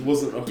yet. It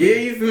wasn't.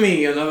 Okay. Give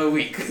me another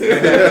week.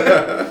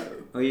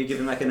 Or you give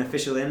him like an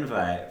official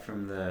invite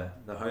from the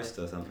host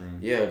or something.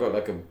 Yeah, I got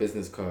like a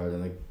business card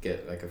and I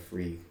get like a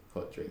free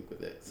hot drink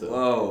with it. So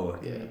whoa.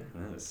 Yeah.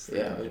 That's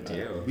Yeah, a good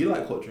deal. We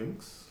like hot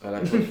drinks. I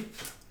like hot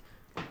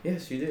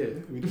Yes, you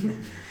did. We did.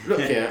 Look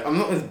here, I'm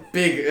not as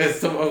big as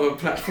some other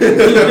platforms,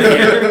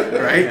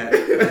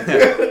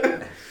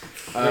 right?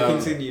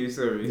 Continue,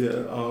 sorry.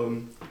 Yeah.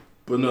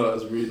 But no, it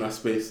was a really nice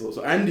space.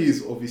 So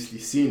Andy's obviously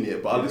seen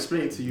it, but I'll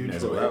explain it to you,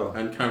 As Troy, well.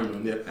 and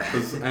Cameron, yeah,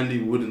 because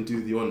Andy wouldn't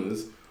do the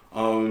honors.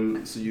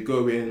 So you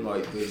go in,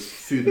 like there's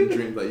food and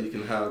drink that you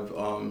can have,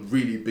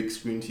 really big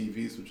screen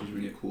TVs, which is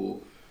really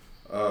cool.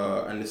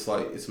 And it's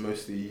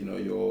mostly, you know,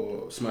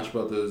 your Smash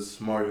Brothers,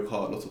 Mario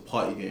Kart, lots of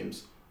party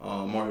games.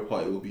 Mario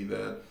Party will be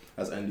there,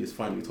 as Andy has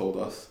finally told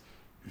us.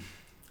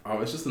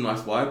 It's just a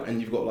nice vibe,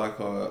 and you've got like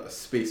a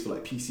space for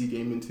like PC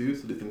gaming too,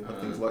 so they can have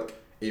things like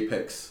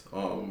Apex,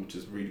 which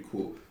is really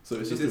cool. So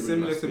it's Is just it a really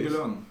similar nice to space.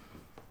 Belong?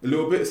 A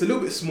little bit. It's a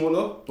little bit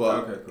smaller,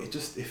 but Okay, cool.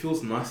 it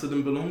feels nicer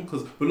than Belong,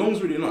 because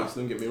Belong's really nice.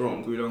 Don't get me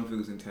wrong. Belong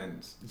feels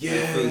intense. Yeah.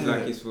 It feels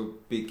like it's for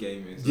big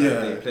gamers. Like Yeah.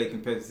 they play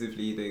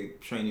competitively, they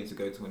train you to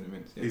go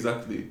tournaments. Yeah.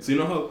 Exactly. So you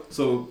know how?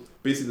 So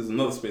basically, there's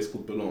another space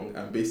called Belong,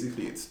 and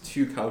basically it's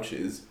 2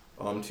 couches,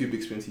 2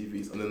 big screen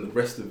TVs, and then the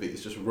rest of it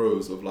is just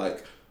rows of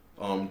like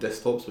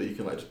desktops where you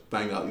can like just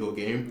bang out your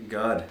game.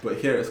 God. But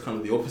here it's kind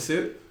of the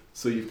opposite.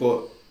 So you've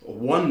got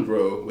 1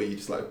 row where you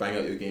just like bang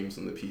out your games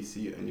on the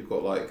PC, and you've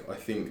got like I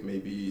think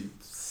maybe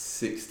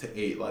 6 to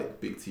 8 like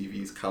big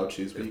TVs,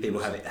 couches. Where you People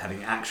can just-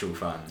 having actual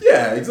fun.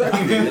 Yeah,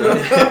 exactly. You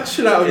know?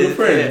 Chill out with your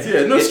friends.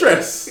 Yeah, no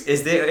stress.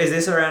 Is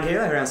this around here,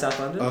 around South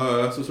London?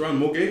 So it's around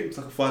Moorgate. It's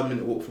like a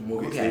 5-minute walk from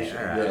Moorgate Okay, Station.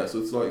 alright. Yeah,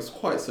 so it's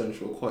quite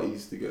central, quite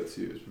easy to get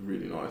to. It's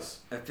really nice.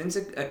 I've been to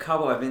a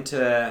couple. I've been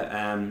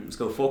to it's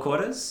called Four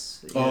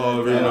Quarters. You Oh,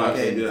 know, really the nice,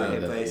 arcade- yeah.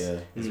 arcade place. Yeah.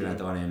 It's Mm. around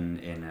the one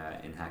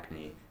in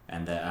Hackney,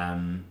 and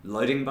the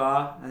Loading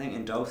Bar I think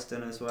in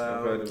Dalston as well.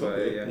 I've heard about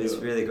it, yeah. It's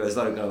really cool. There's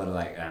got a lot of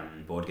like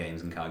board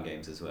games and card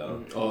games as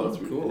well. Oh, that's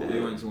really cool. cool. We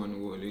went to one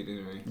in Waterloo,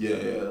 didn't we? Yeah,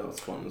 that was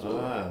fun as well.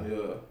 Ah.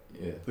 Yeah.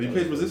 Yeah. Have you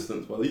played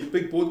Resistance? Well, are you a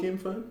big board game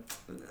fan?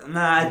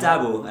 Nah, I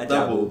dabble,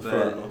 Dabble, fair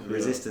but enough, yeah.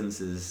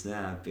 Resistance is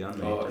beyond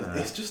me.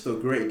 It's just a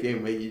great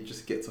game where you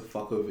just get to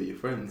fuck over your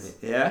friends.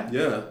 Yeah.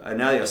 Yeah.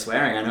 Now that you're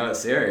swearing, I know it's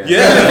serious.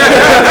 Yeah.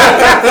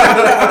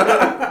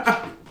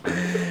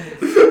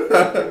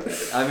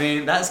 I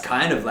mean, that's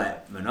kind of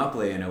like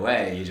Monopoly in a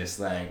way. You just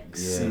like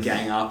Yeah.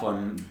 gang up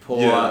on poor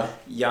Yeah.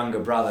 younger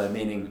brother,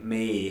 meaning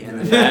me, and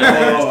the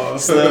family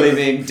is slowly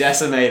being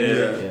decimated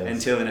Yeah. Yes.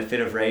 until in a fit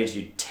of rage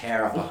you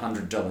tear up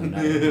 $100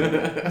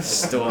 note,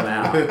 storm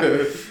out,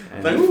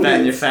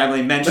 and your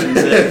family mentions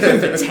it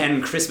for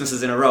 10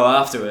 Christmases in a row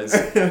afterwards.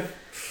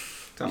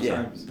 Tough Yeah.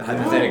 times.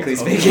 Hypothetically Oh.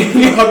 speaking.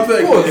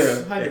 Hypothetically,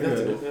 yeah.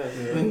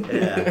 Hypothetical.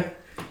 Yeah.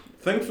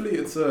 Thankfully,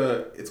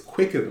 it's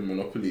quicker than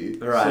Monopoly.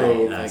 Right.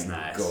 So That's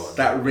nice. God.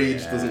 that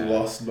rage Yeah. doesn't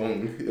last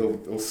long.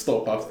 It'll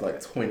stop after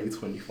like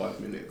 25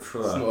 minutes.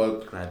 Cool. It's not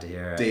a Glad to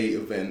hear it. day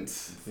event.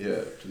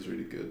 Yeah, which is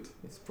really good.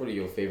 It's probably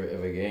your favorite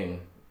ever game.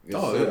 You're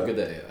Oh, so yeah. good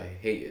at it. I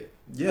hate it.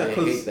 Yeah, I hate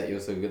because that you're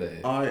so good at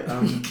it.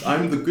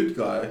 I'm the good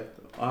guy.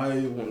 I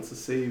want to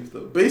save the.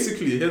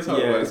 Basically, here's how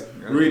it works.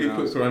 Really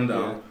quick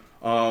rundown.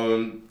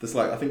 There's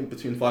like I think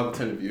between 5 or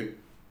 10 of you,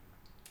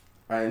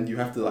 and you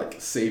have to like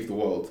save the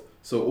world.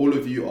 So all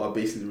of you are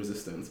basically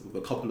resistance with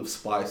a couple of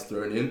spies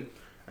thrown in,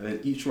 and then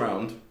each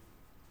round,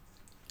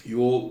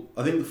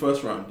 I think the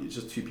first round it's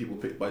just 2 people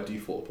picked by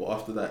default, but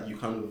after that you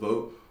kind of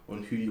vote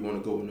on who you want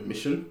to go on a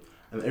mission,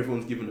 and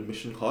everyone's given a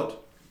mission card,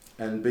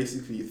 and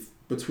basically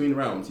between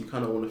rounds you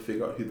kind of want to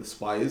figure out who the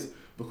spy is,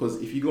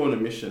 because if you go on a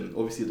mission,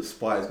 obviously the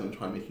spy is going to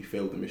try and make you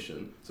fail the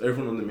mission. So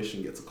everyone on the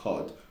mission gets a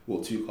card,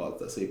 well 2 cards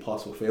that say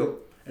pass or fail.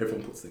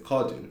 Everyone puts their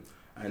card in.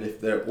 And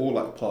if they're all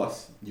like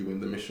pass, you win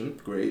the mission.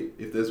 Great.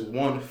 If there's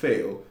one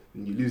fail,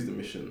 then you lose the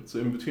mission. So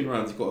in between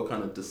rounds, you've got to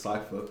kind of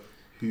decipher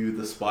who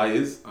the spy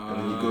is, and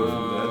then you go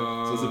from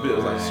there. So it's a bit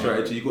of like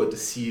strategy. You've got to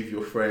deceive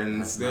your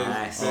friends.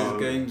 That's There's nice.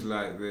 games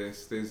like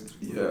this. There's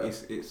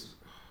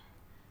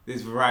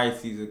there's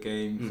varieties of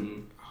games.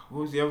 Mm.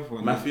 What was the other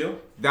one? Mafia?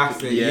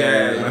 That's it. Yeah,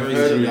 Yeah, I've very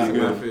heard of serious that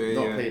one. Mafia,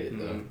 Not yeah. played it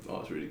though. Mm.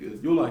 Oh, it's really good.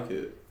 You'll like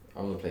it.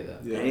 I'm gonna play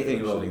that. Yeah, Anything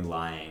you involving should.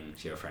 lying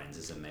to your friends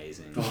is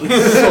amazing. Oh,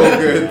 it's so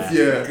good.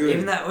 Yeah.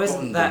 Even that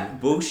wasn't that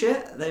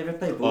bullshit. They ever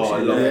play bullshit? Oh, I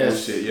love Yeah.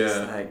 bullshit. It's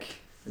Yeah. like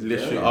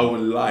Literally, brilliant. I will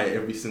lie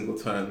every single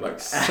turn. Like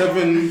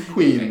 7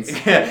 queens.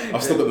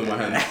 I've still got them in my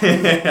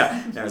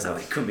hand. There was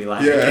like, couldn't be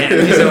lying Yeah.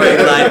 again. He's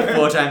already lied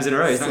 4 times in a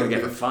row. He's not So gonna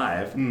get for good.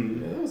 5.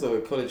 Mm. Yeah, that was a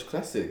college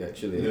classic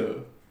actually. Yeah.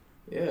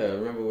 Yeah, I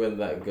remember when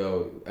that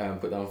girl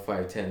put down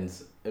 5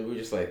 10s, and we were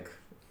just like,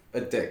 a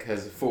deck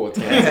has 4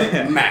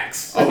 10s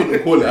max. I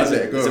wouldn't call it. I let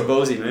it It's a go.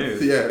 ballsy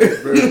move. Yeah, it's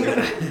very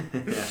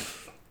good. Yeah.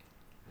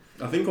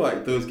 I think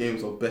like those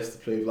games are best to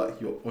play with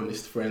like your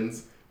honest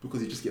friends,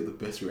 because you just get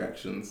the best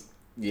reactions.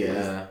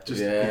 Yeah, It's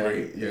just yeah,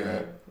 great,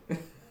 yeah.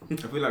 I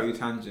feel like you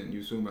tangent. You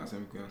were talking about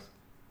something else.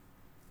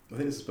 I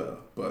think this is better,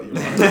 but you're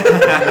right.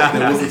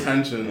 There was a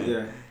tangent.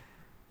 Yeah.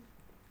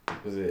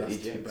 Was it That's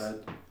too bad.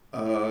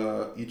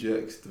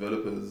 EGX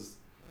developers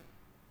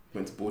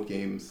went to board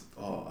games.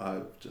 Oh,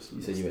 I just.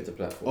 You said you went to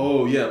platform.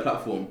 Oh yeah,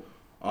 platform.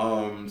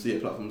 So yeah,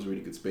 platform's a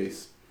really good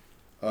space.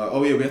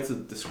 Oh yeah, we had to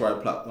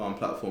describe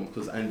platform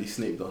because Andy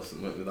sniped us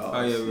and went without Oh,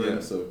 us. yeah, we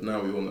went. So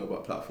now we all know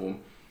about platform.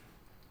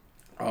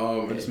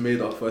 I just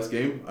made our first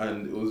game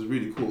and it was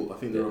really cool. I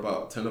think there were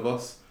about 10 of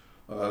us.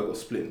 Got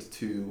split into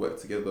 2,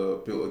 worked together,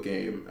 built a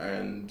game,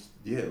 and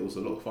yeah, it was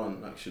a lot of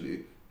fun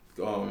actually.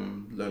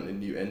 Learned a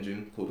new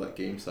engine called like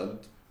GameSad,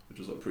 which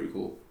was like pretty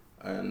cool.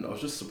 And I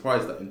was just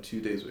surprised that in 2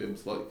 days we were able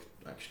to like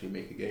actually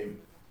make a game.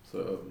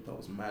 So that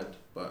was mad.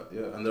 But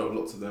yeah, and there are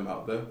lots of them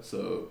out there.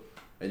 So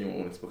anyone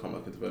wanting to become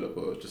like a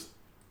developer, just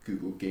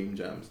Google game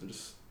jams and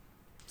just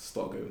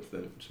start going to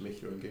them. Just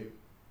make your own game.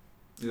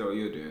 Is that what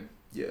you're doing?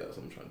 Yeah, that's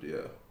what I'm trying to do.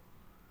 Yeah,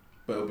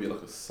 but it'll be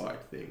like a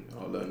side thing.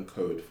 I'll learn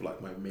code for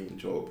like my main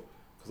job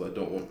because I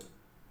don't want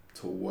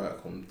to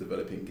work on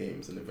developing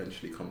games and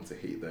eventually come to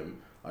hate them.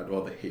 I'd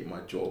rather hate my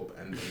job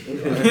and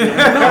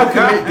now I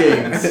can make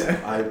games.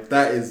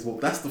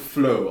 That's the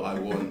flow I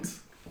want.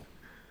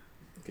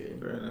 Okay.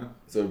 Fair enough.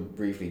 So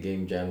briefly,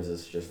 Game Jams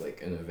is just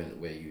like an event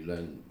where you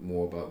learn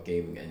more about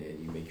gaming and then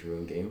you make your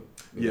own game.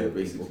 with Yeah, other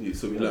people. basically.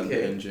 So we learned the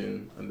Okay.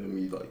 engine and then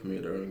we like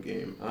made our own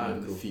game.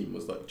 And Cool. the theme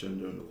was like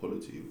gender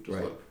inequality, which was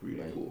Right, like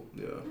really right. cool.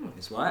 Yeah.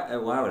 It's wild.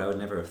 I would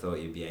never have thought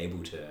you'd be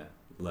able to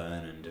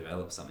learn and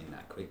develop something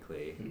that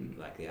quickly. Mm.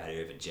 Like the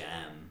idea of a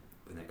jam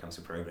when it comes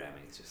to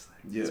programming, it's just like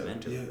Yeah, it's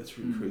mental. yeah, it's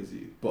really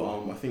crazy.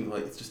 But I think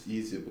like it's just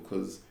easier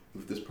because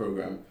with this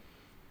program,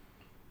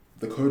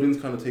 the coding's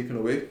kind of taken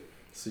away,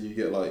 so you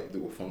get like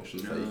little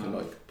functions that you can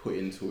like put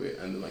into it,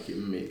 and then like it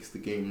makes the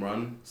game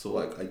run. So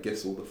like I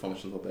guess all the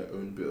functions are their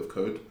own bit of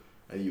code,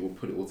 and you will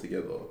put it all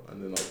together,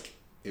 and then like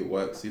it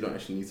works. So you don't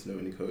actually need to know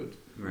any code,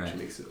 Right. which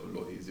makes it a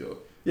lot easier.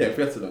 Yeah, if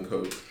we had to learn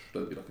code,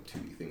 that'd be like a 2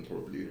 week thing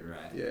probably.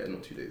 Right. Yeah,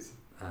 not 2 days.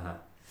 Uh-huh.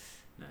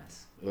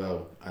 Nice.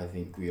 Well, I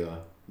think we are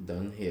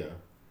done here.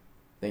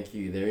 Thank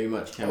you very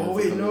much, Cameron. Oh for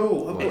wait, coming.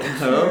 no, I've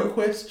got What? 2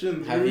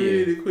 questions. Have you?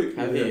 really quick.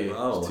 Have yeah. you?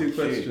 Oh, 2 shoot.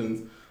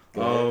 questions.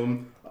 Go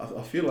ahead.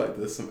 I feel like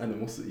there's some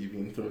animosity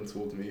being thrown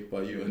towards me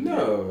by you and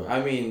No, I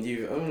mean,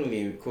 you've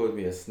only called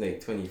me a snake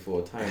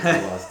 24 times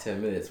in the last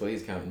 10 minutes. What are you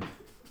counting?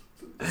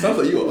 It sounds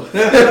like you are.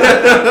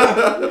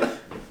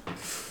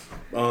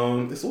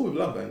 It's all with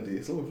love, Andy.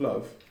 It's all with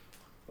love.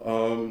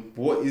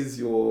 What is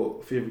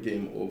your favorite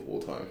game of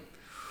all time?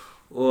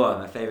 Oh,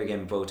 my favorite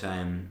game of all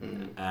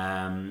time.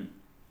 Mm.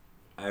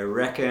 I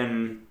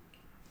reckon.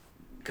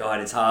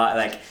 God, it's hard.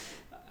 Like,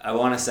 I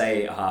want to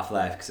say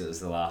Half-Life because it was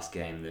the last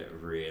game that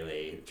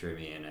really drew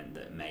me in and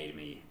that made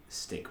me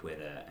stick with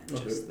it. And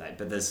Okay. just like,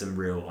 but there's some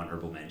real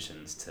honourable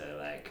mentions to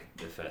like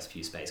the first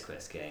few Space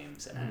Quest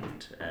games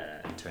and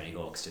Tony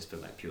Hawk's just for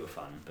like pure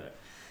fun, but.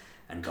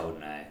 And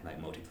GoldenEye,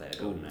 like multiplayer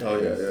GoldenEye. Oh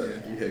yeah, yeah,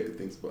 Yeah. You hear good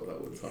things about that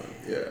all the time.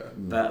 Yeah.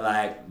 But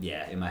like,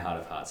 yeah, in my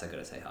heart of hearts, I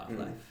gotta say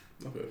Half-Life.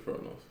 Okay, fair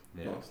enough.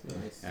 Yeah.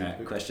 Nice.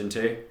 Nice. Question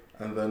 2.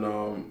 And then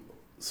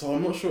so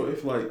I'm not sure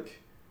if like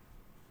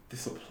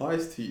this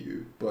applies to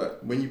you,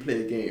 but when you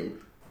play a game,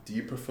 do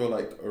you prefer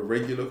like a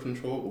regular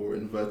control or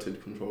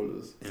inverted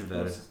controllers?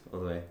 Inverted all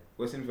the way.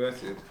 What's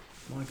inverted?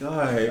 My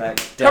guy. Like,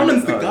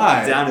 Cameron's the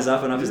guy. Down is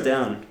up and up is Yeah.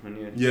 down. When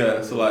you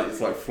Yeah, so like it's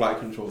like flight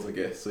controls, I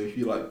guess. So if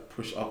you like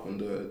push up on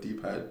the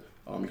D-pad,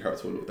 your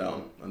character will look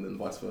down, and then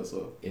vice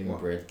versa.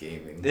 Inbred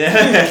gaming.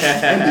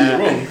 Andy, you're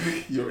wrong.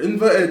 Your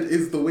inverted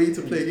is the way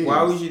to play games.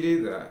 Why would you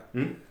do that?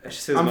 It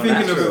just feels I'm more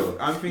thinking natural.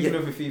 of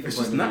a FIFA. It's point just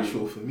of view.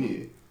 natural for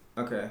me.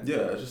 Okay. Yeah,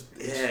 it's just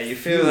Yeah, you it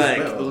feel feels like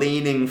better.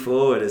 leaning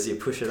forward as you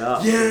push it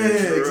up. Yeah, and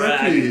drag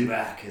exactly. it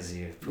back as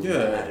you pull it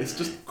Yeah, back. it's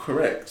just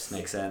correct.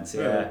 Makes sense.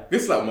 Yeah, Yeah.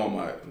 it's like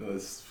Marmite.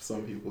 There's for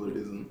some people it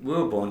isn't. We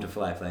were born to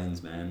fly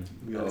planes, man.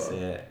 We That's are.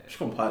 it.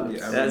 Just on pilots.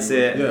 Yeah, That's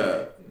really it.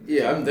 Yeah.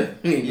 Yeah, I'm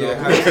definitely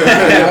Yeah,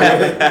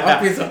 not.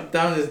 Up is up,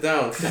 down is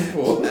down.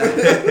 Simple.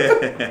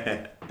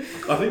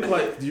 I think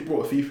like you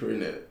brought FIFA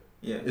in it.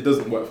 Yeah. It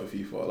doesn't work for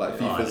FIFA. Like Oh,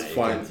 FIFA's no, you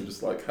fine can't. to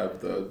just like have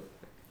the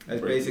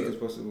As basic as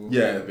possible.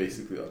 yeah,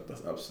 basically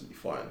that's absolutely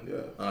fine.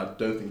 Yeah, and I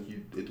don't think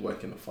it'd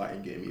work in a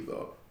fighting game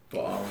either.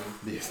 But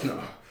yes, no.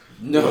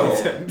 No.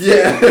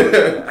 Yeah.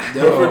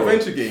 No. But for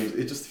adventure games,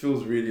 it just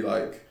feels really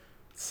like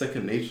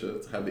second nature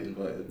to have it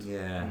inverted.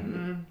 Yeah.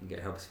 Mm. It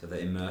helps for the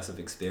immersive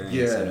experience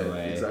Yeah, in a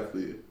way.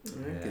 exactly.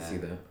 I can see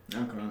that.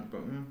 I can't,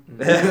 but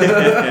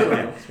Fair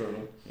enough, fair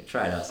enough.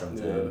 Try it out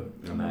sometime.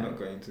 Yeah. I'm not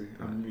going to.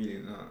 I'm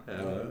really not.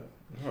 Alright.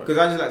 Because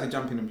I just like to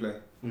jump in and play.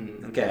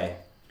 Mm. Okay.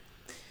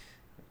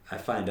 I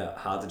find it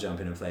hard to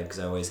jump in and play because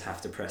I always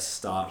have to press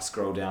start,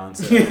 scroll down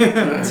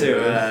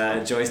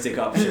to joystick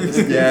options,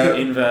 Yeah.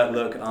 invert,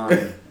 look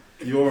on.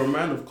 You're a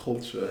man of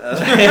culture. It's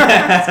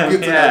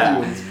good to have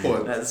you on this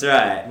pod. That's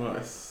right.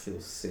 Nice. Feel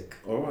sick.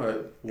 Alright.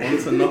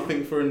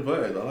 1-0 for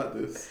inverted. I like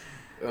this.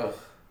 Ugh.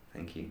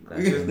 Thank you.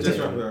 Just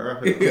wrap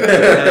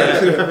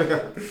it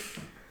up.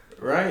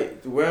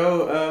 Right.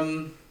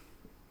 Well,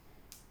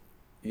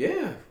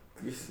 yeah.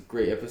 This is a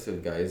great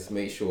episode, guys.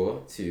 Make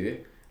sure to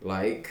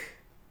like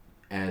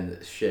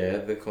and share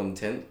the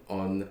content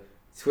on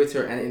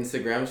Twitter and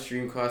Instagram,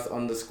 streamcast_,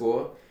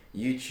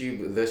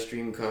 YouTube, the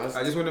streamcast.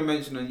 I just want to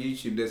mention on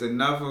YouTube, there's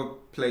another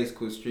place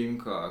called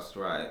Streamcast,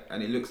 right?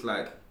 And it looks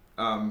like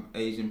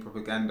Asian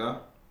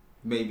propaganda,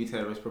 maybe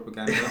terrorist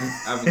propaganda.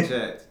 I haven't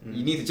checked.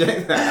 You need to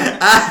check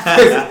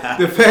that.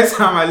 The first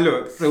time I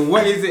looked. So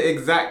what is it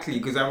exactly?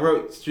 Because I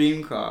wrote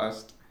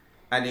Streamcast,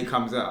 and it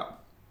comes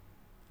up.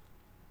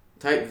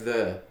 Type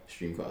the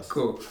Streamcast.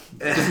 Cool.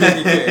 Just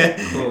make it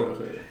clear. Cool.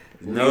 Okay.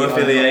 No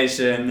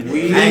affiliation.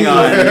 we- Hang on.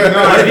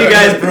 What have you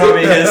guys brought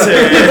me here to?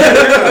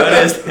 What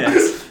is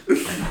this?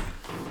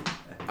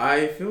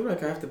 I feel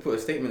like I have to put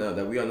a statement out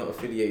that we are not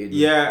affiliated.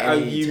 Yeah,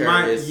 with any you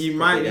might. terrorist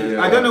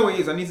propaganda. I don't know what it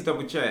is. I need to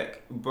double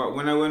check. But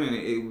when I went in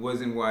it, it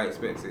wasn't what I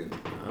expected.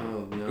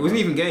 Oh no. It wasn't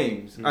even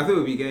games. Mm. I thought it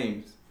would be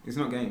games. It's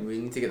not games. We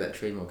need to get that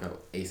trademark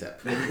out ASAP.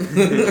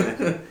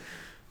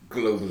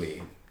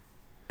 Globally.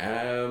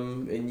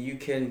 And you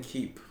can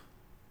keep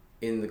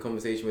in the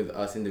conversation with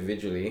us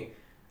individually.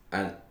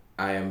 And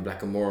I am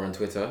Blackamore on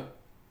Twitter.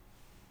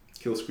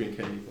 Kill Screen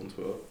Kenny on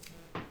Twitter.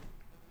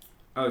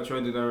 I'll try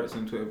to direct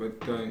on Twitter, but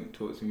don't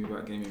talk to me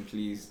about gaming,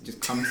 please. Just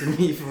come to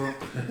me for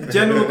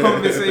general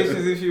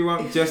conversations if you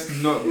want,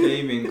 just not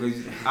gaming,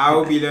 because I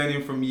will be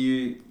learning from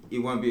you. It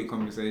won't be a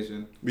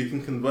conversation. We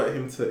can convert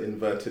him to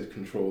inverted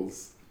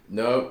controls.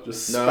 No.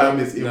 Just no, spam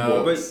his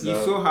no. inbox. But you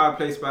No. saw how I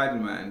play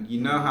Spider-Man.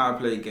 You know how I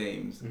play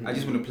games. I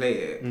just want to play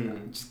it.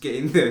 Mm. Just get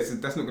in there. So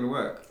that's not going to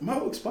work.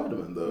 Might work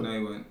Spider-Man though. No,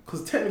 it won't.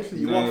 Because technically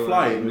you No, are it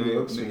flying won't. when No,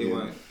 you're it swinging.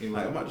 won't. It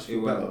won't. I might just It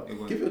feel won't. better. It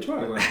won't. Give it a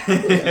try. It won't.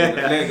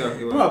 Let it go.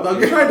 It won't. Bro,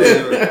 I've tried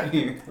it.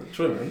 It won't.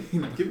 Try,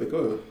 man. Give it a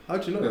go.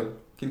 How'd you know? No.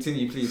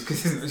 Continue, please,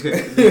 because it's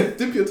not good.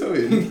 Dip your toe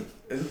in.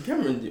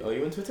 Cameron, are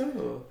you on Twitter?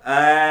 Or?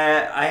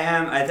 I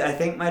am. I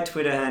think my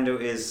Twitter handle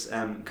is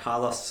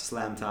Carlos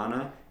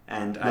Slamtana,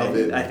 and Love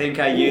it. I think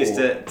I used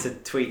Ooh. it to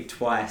tweet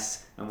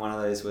twice, and one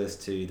of those was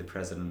to the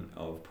president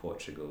of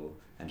Portugal,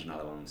 and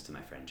another one was to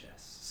my friend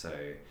Jess. So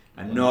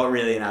I'm not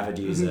really an avid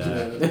user.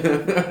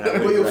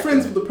 But you're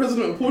friends with the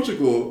president of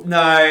Portugal.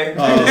 No,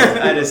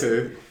 I just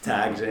okay.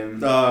 tagged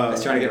him. I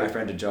was trying to get my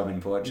friend a job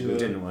in Portugal. Yeah.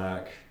 Didn't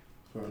work.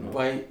 Fair enough.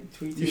 By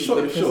tweeting You shot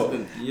the your shot.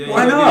 president. Yeah,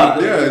 Why you not?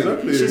 gotta Yeah, do it.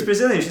 exactly. She's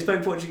Brazilian. She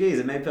spoke Portuguese.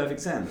 It made perfect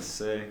sense.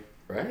 So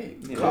Right?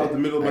 you Cut out know. the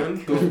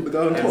middleman. Go for the guy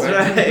on top. That's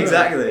Yeah. right.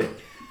 Exactly.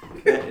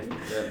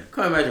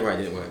 Can't imagine why it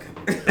didn't work.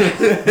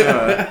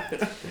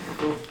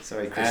 Cool.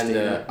 Sorry, And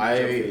Christina. I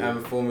Job for you.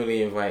 am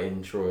formally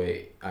inviting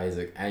Troy,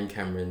 Isaac, and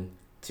Cameron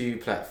to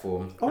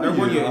platform. Oh, I don't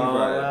want you. you Oh,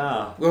 invited.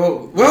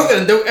 wow. Well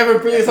then, don't ever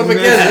bring this up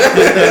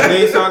again.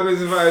 Nate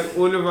Sargo's invited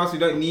all of us who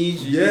don't need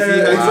you. Yeah, You see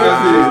how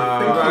exactly. expensive?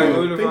 Thank Invited you.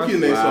 all of Thank us. you,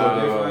 Nate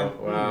Sargo. You're fine.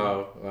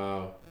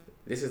 Wow.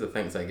 This is the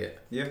thanks I get.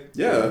 Yeah.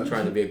 Yeah. I'm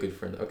trying to be a good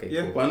friend. Okay,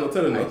 Yeah. cool. Why not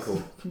telling Alright, us?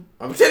 cool.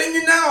 I'm telling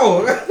you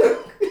now.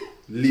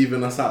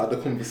 Leaving us out of the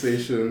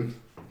conversation.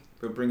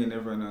 But bringing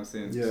everyone else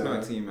in. It's Yeah.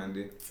 not a team,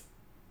 Andy.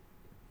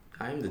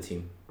 I'm the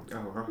team. Oh,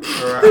 alright.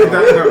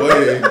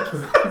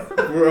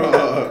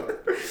 Bruh.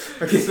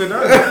 Okay, so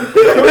done.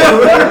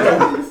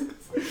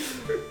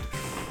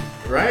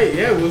 Right,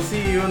 yeah, we'll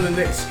see you on the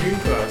next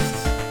Streamcast.